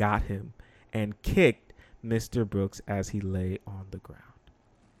 "I got him," and kicked Mr. Brooks as he lay on the ground.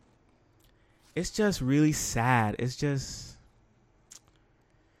 It's just really sad. It's just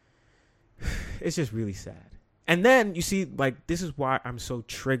really sad. And then you see, like, this is why I'm so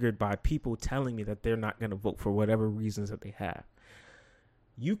triggered by people telling me that they're not going to vote for whatever reasons that they have.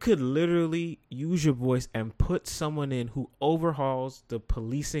 You could literally use your voice and put someone in who overhauls the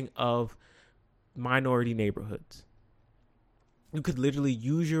policing of minority neighborhoods. You could literally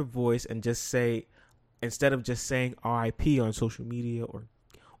use your voice and just say, instead of just saying RIP on social media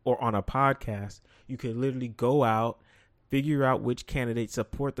or on a podcast, you could literally go out, figure out which candidates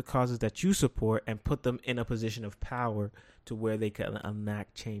support the causes that you support, and put them in a position of power to where they can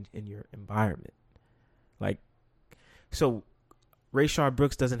enact change in your environment. Like, so Rayshard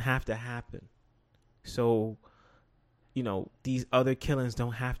Brooks doesn't have to happen. So, you know, these other killings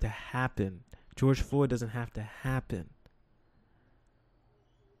don't have to happen. George Floyd doesn't have to happen.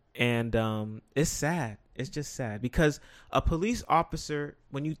 And it's sad. It's just sad because a police officer,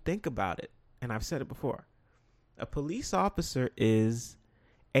 when you think about it, and I've said it before, a police officer is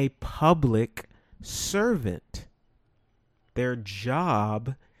a public servant. Their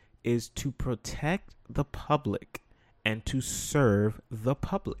job is to protect the public and to serve the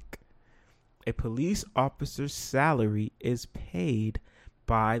public. A police officer's salary is paid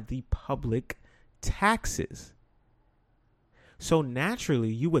by the public taxes. So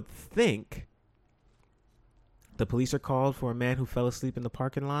naturally, you would think the police are called for a man who fell asleep in the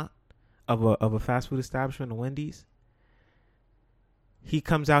parking lot of a fast food establishment, a Wendy's. He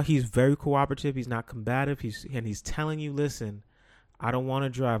comes out, he's very cooperative, he's not combative, he's telling you, listen, I don't want to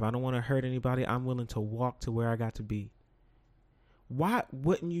drive, I don't want to hurt anybody, I'm willing to walk to where I got to be. Why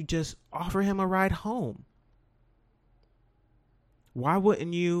wouldn't you just offer him a ride home? Why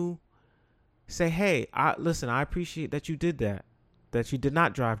wouldn't you say, hey, listen, I appreciate that you did that you did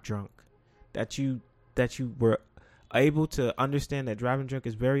not drive drunk, that you were able to understand that driving drunk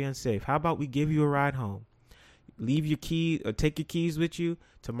is very unsafe. How about we give you a ride home? Leave your key or take your keys with you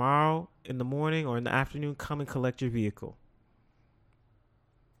tomorrow in the morning or in the afternoon. Come and collect your vehicle.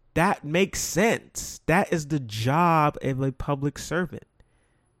 That makes sense. That is the job of a public servant.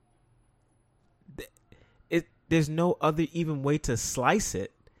 There's no other even way to slice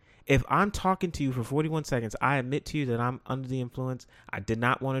it. If I'm talking to you for 41 seconds, I admit to you that I'm under the influence. I did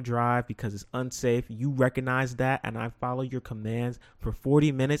not want to drive because it's unsafe. You recognize that, and I follow your commands for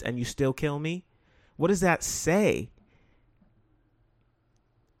 40 minutes, and you still kill me? What does that say?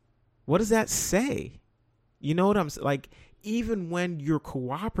 What does that say? You know what I'm saying? Like, even when you're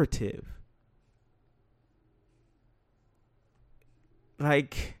cooperative,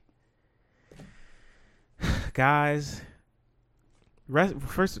 like, guys,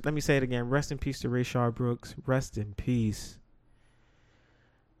 first, let me say it again. Rest in peace to Rayshard Brooks. Rest in peace.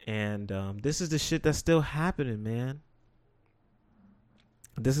 And this is the shit that's still happening, man.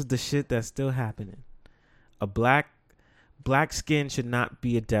 This is the shit that's still happening. A black skin should not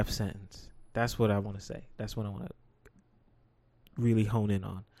be a death sentence. That's what I want to say. That's what I want to really hone in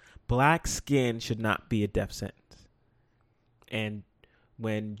on. Black skin should not be a death sentence. And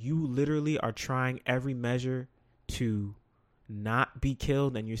when you literally are trying every measure to not be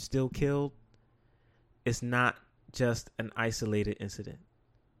killed and you're still killed, it's not just an isolated incident.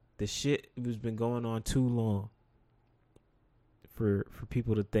 The shit has been going on too long for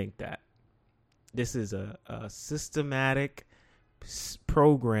people to think that. This is a systematic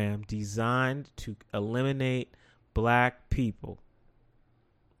program designed to eliminate black people,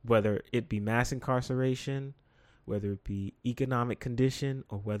 whether it be mass incarceration, whether it be economic condition,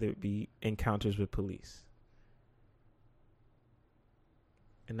 or whether it be encounters with police.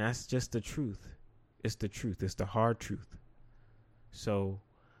 And that's just the truth. It's the truth. It's the hard truth. So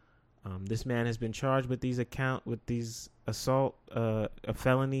this man has been charged with these assault,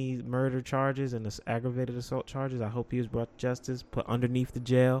 felony murder charges and aggravated assault charges. I hope he is brought to justice, put underneath the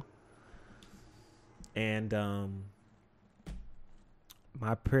jail. And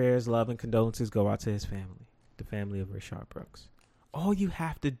my prayers, love, and condolences go out to his family, the family of Rayshard Brooks. All you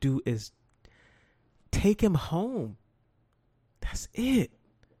have to do is take him home. That's it.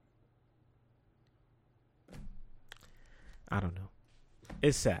 I don't know.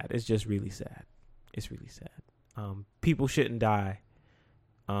 It's sad. It's just really sad. It's really sad. People shouldn't die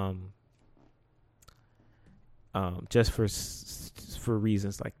just for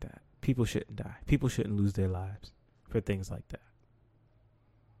reasons like that. People shouldn't die. People shouldn't lose their lives for things like that.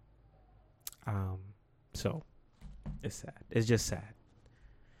 So it's sad. It's just sad.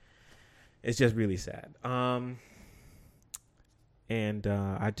 It's just really sad. And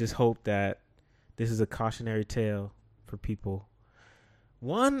I just hope that this is a cautionary tale for people.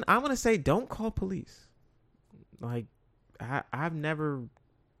 One, I'm going to say don't call police. Like, I've never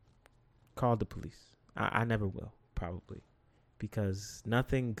called the police. I never will, probably. Because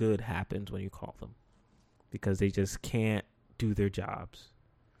nothing good happens when you call them. Because they just can't do their jobs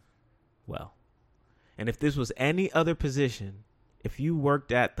well. And if this was any other position, if you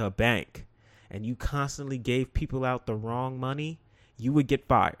worked at the bank and you constantly gave people out the wrong money, you would get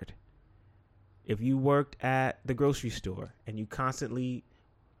fired. If you worked at the grocery store and you constantly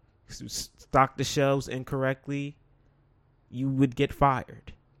stocked the shelves incorrectly, you would get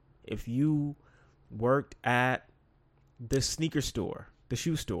fired. If you worked at the sneaker store, the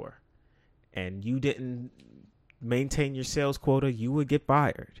shoe store, and you didn't maintain your sales quota, you would get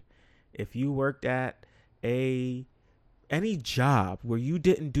fired. If you worked at any job where you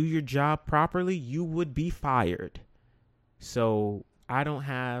didn't do your job properly, you would be fired. So I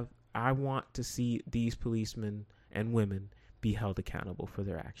want to see these policemen and women be held accountable for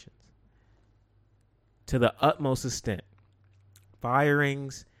their actions to the utmost extent.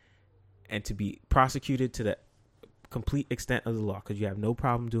 Firings and to be prosecuted to the complete extent of the law, because you have no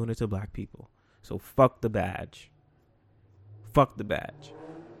problem doing it to black people. So fuck the badge. Fuck the badge.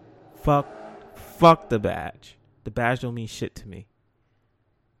 Fuck the badge. The badge don't mean shit to me.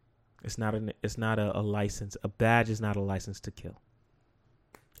 It's not a license. A badge is not a license to kill.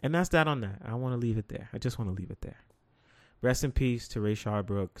 And that's that on that. I want to leave it there. I just want to leave it there. Rest in peace to Rayshard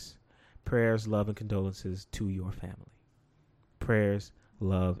Brooks. Prayers, love, and condolences to your family. Prayers,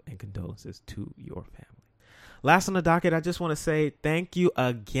 love, and condolences to your family. Last on the docket, I just want to say thank you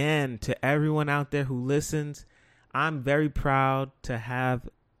again to everyone out there who listens. I'm very proud to have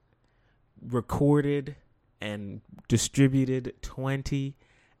recorded and distributed 20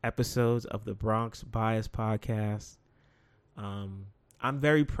 episodes of the Bronx Bias Podcast. I'm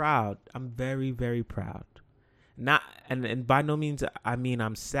very proud. I'm very, very proud. Not and by no means I mean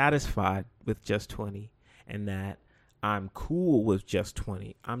I'm satisfied with just 20 and that I'm cool with just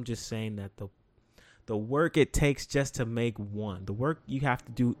 20. I'm just saying that the work it takes just to make one, the work you have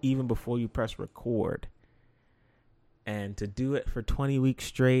to do even before you press record, and to do it for 20 weeks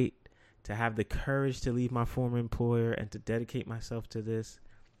straight, to have the courage to leave my former employer and to dedicate myself to this,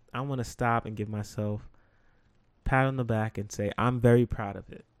 I want to stop and give myself a pat on the back and say I'm very proud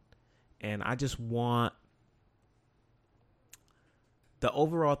of it. And I just want the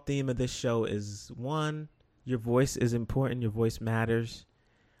overall theme of this show is, one, your voice is important. Your voice matters.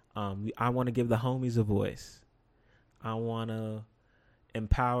 I want to give the homies a voice. I want to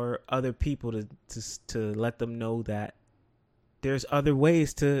empower other people to let them know that there's other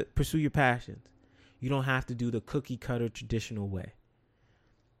ways to pursue your passions. You don't have to do the cookie cutter traditional way.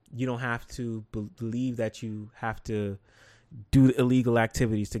 You don't have to believe that you have to do illegal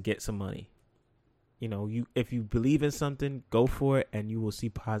activities to get some money. You know, if you believe in something, go for it and you will see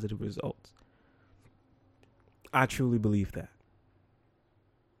positive results. I truly believe that.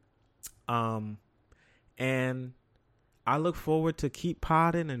 And I look forward to keep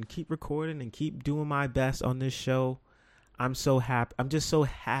podding and keep recording and keep doing my best on this show. I'm so happy. I'm just so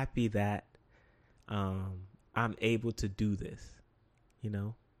happy that I'm able to do this, you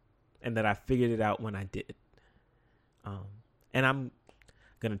know, and that I figured it out when I did. And I'm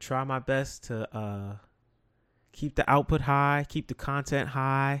going to try my best to keep the output high, keep the content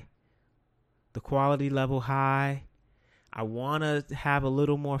high, the quality level high. I want to have a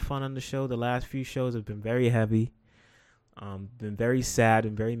little more fun on the show. The last few shows have been very heavy, been very sad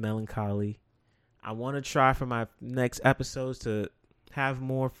and very melancholy. I want to try for my next episodes to have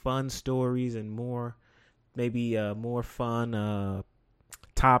more fun stories and more fun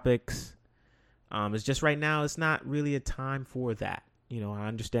topics. It's just right now it's not really a time for that. I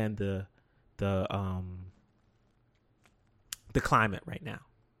understand the climate right now.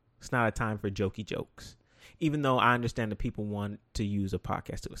 It's not a time for jokey jokes. Even though I understand that people want to use a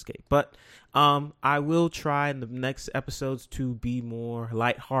podcast to escape. But I will try in the next episodes to be more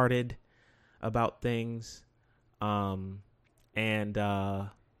lighthearted about things. Man,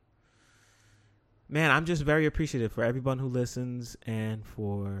 I'm just very appreciative for everyone who listens and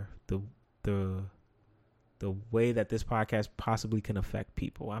for the way that this podcast possibly can affect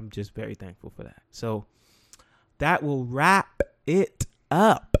people. I'm just very thankful for that. So that will wrap it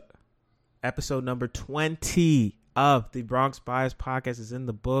up. Episode number 20 of the Bronx Bias Podcast is in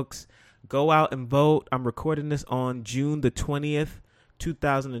the books. Go out and vote. I'm recording this on June the 20th,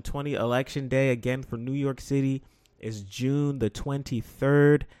 2020. Election day again for New York City is June the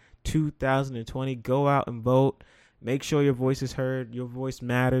 23rd, 2020. Go out and vote. Make sure your voice is heard. Your voice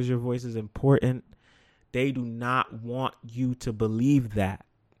matters. Your voice is important. They do not want you to believe that,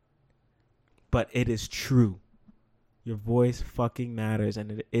 but it is true. Your voice fucking matters,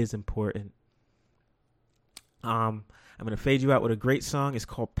 and it is important. I'm going to fade you out with a great song. It's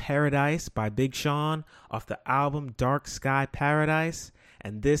called Paradise by Big Sean off the album Dark Sky Paradise.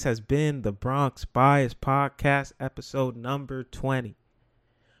 And this has been the Bronx Bias Podcast, episode number 20.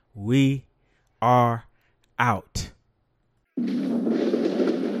 We are out.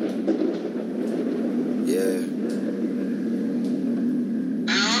 Yeah.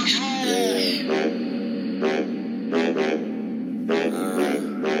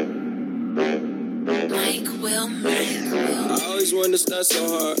 I always wanted to stunt so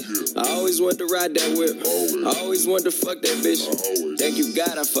hard. I always wanted to ride that whip. I always wanted to fuck that bitch. Thank you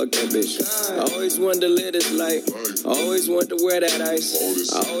God I fucked that bitch. I always wanted to live this life. I always wanted to wear that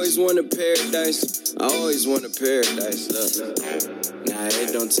ice. I always wanted paradise. I always wanted paradise. Look. Now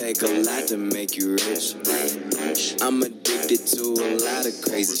it don't take a lot to make you rich. I'm addicted to a lot of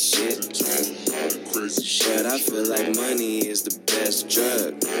crazy shit. But I feel like money is the best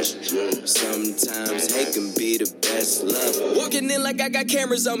drug. Sometimes hate can be the best love. Walking in like I got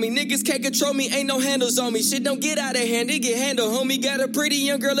cameras on me. Niggas can't control me, ain't no handles on me. Shit don't get out of hand, it get handled. Homie got a pretty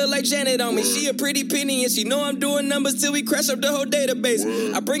young girl look like Janet on me. She a pretty penny and she know I'm doing numbers till we crash up the whole database.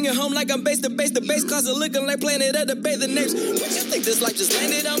 I bring it home like I'm base to base. The base closet looking like Planet of the Bathing Apes. What you think this life just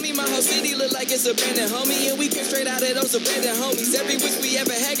landed on me? My whole city look like it's abandoned, homie. And we came straight out of those abandoned homies. Every wish we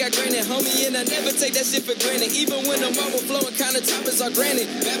ever had got granted, homie. And I never take that shit for granted. Even when the marble flowing countertoppers are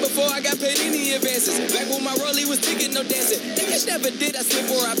granted. Back before I got paid any advances. Back when my rollie was ticket, no dancing. Niggas never did, I slip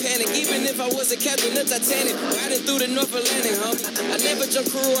or I panic. Even if I was a captain of Titanic. Riding through the North Atlantic, homie. I never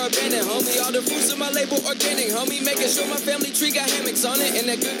jump crew or abandoned, homie. All the fruits of my label organic, homie. Making sure my family tree got hammocks on it. And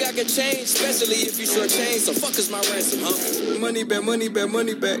that good guy could change, especially if you short change. So fuck is my ransom, homie. Money back, money back,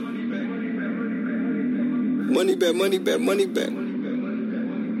 money back. Money back, money back, money back.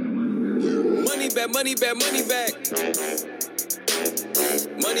 Money back, money back, money back.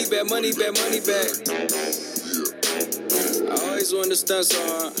 Money back, money back, money back. I always wanted to stunt so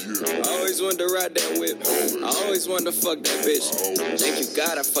hard. I always wanted to ride that whip. I always wanted to fuck that bitch. Thank you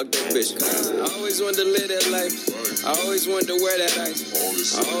God I fucked that bitch. I always wanted to live that life. I always wanted to wear that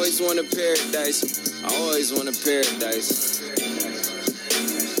ice. I always wanted paradise. I always wanted paradise.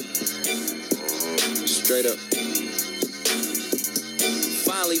 Straight up.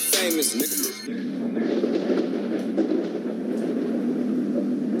 Finally famous, nigga.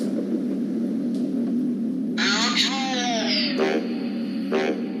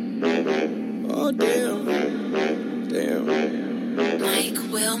 Oh, damn. Mike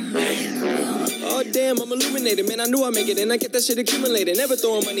will make. Oh, damn, I'm illuminated, man. I knew I'd make it, and I get that shit accumulated. Never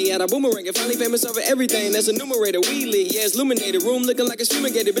throwing money out, I boomerang it. Finally famous over everything. That's a numerator. We lit, yeah, it's illuminated. Room looking like it's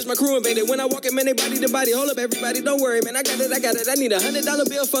fumigated. Bitch, my crew invaded. When I walk in, man, they body to body. Hold up, everybody, don't worry, man. I got it. I need $100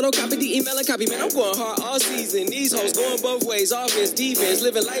 bill, photocopy the email and copy, man. I'm going hard all season. These hoes going both ways. Offense, defense,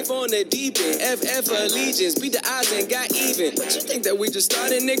 living life on the deep end. FF allegiance, beat the odds and got even. But you think that we just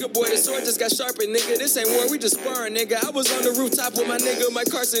started, nigga? Boy, the sword just got sharpened, nigga. This ain't war, we just sparring, nigga. I was on the rooftop with my nigga,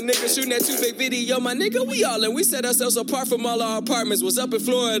 Mike Carson, nigga, shooting that 2-big video, my nigga. We all in. We set ourselves apart from all our apartments. Was up in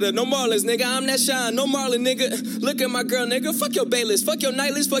Florida, no Marlins, nigga. I'm that Sean, no Marlin, nigga. Look at my girl, nigga. Fuck your baylist, fuck your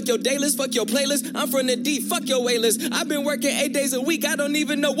night list, fuck your day list, fuck your playlist. I'm from the deep, fuck your wait list. I've been working 8 days a week. I don't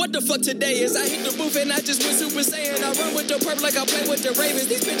even know what the fuck today is. I hit the booth and I just went Super Saiyan. I run with the purple like I play with the Ravens.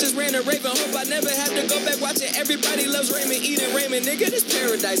 These bitches ran a Raven. Hope I never have to go back watching mansion. Everybody loves Raymond, eating Raymond. Nigga, this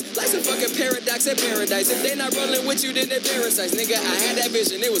paradise. Life's a fucking paradox in paradise. If they not rolling with you, then they're parasites. Nigga, I had that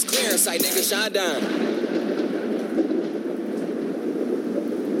vision. It was clear in sight. Nigga, shine down.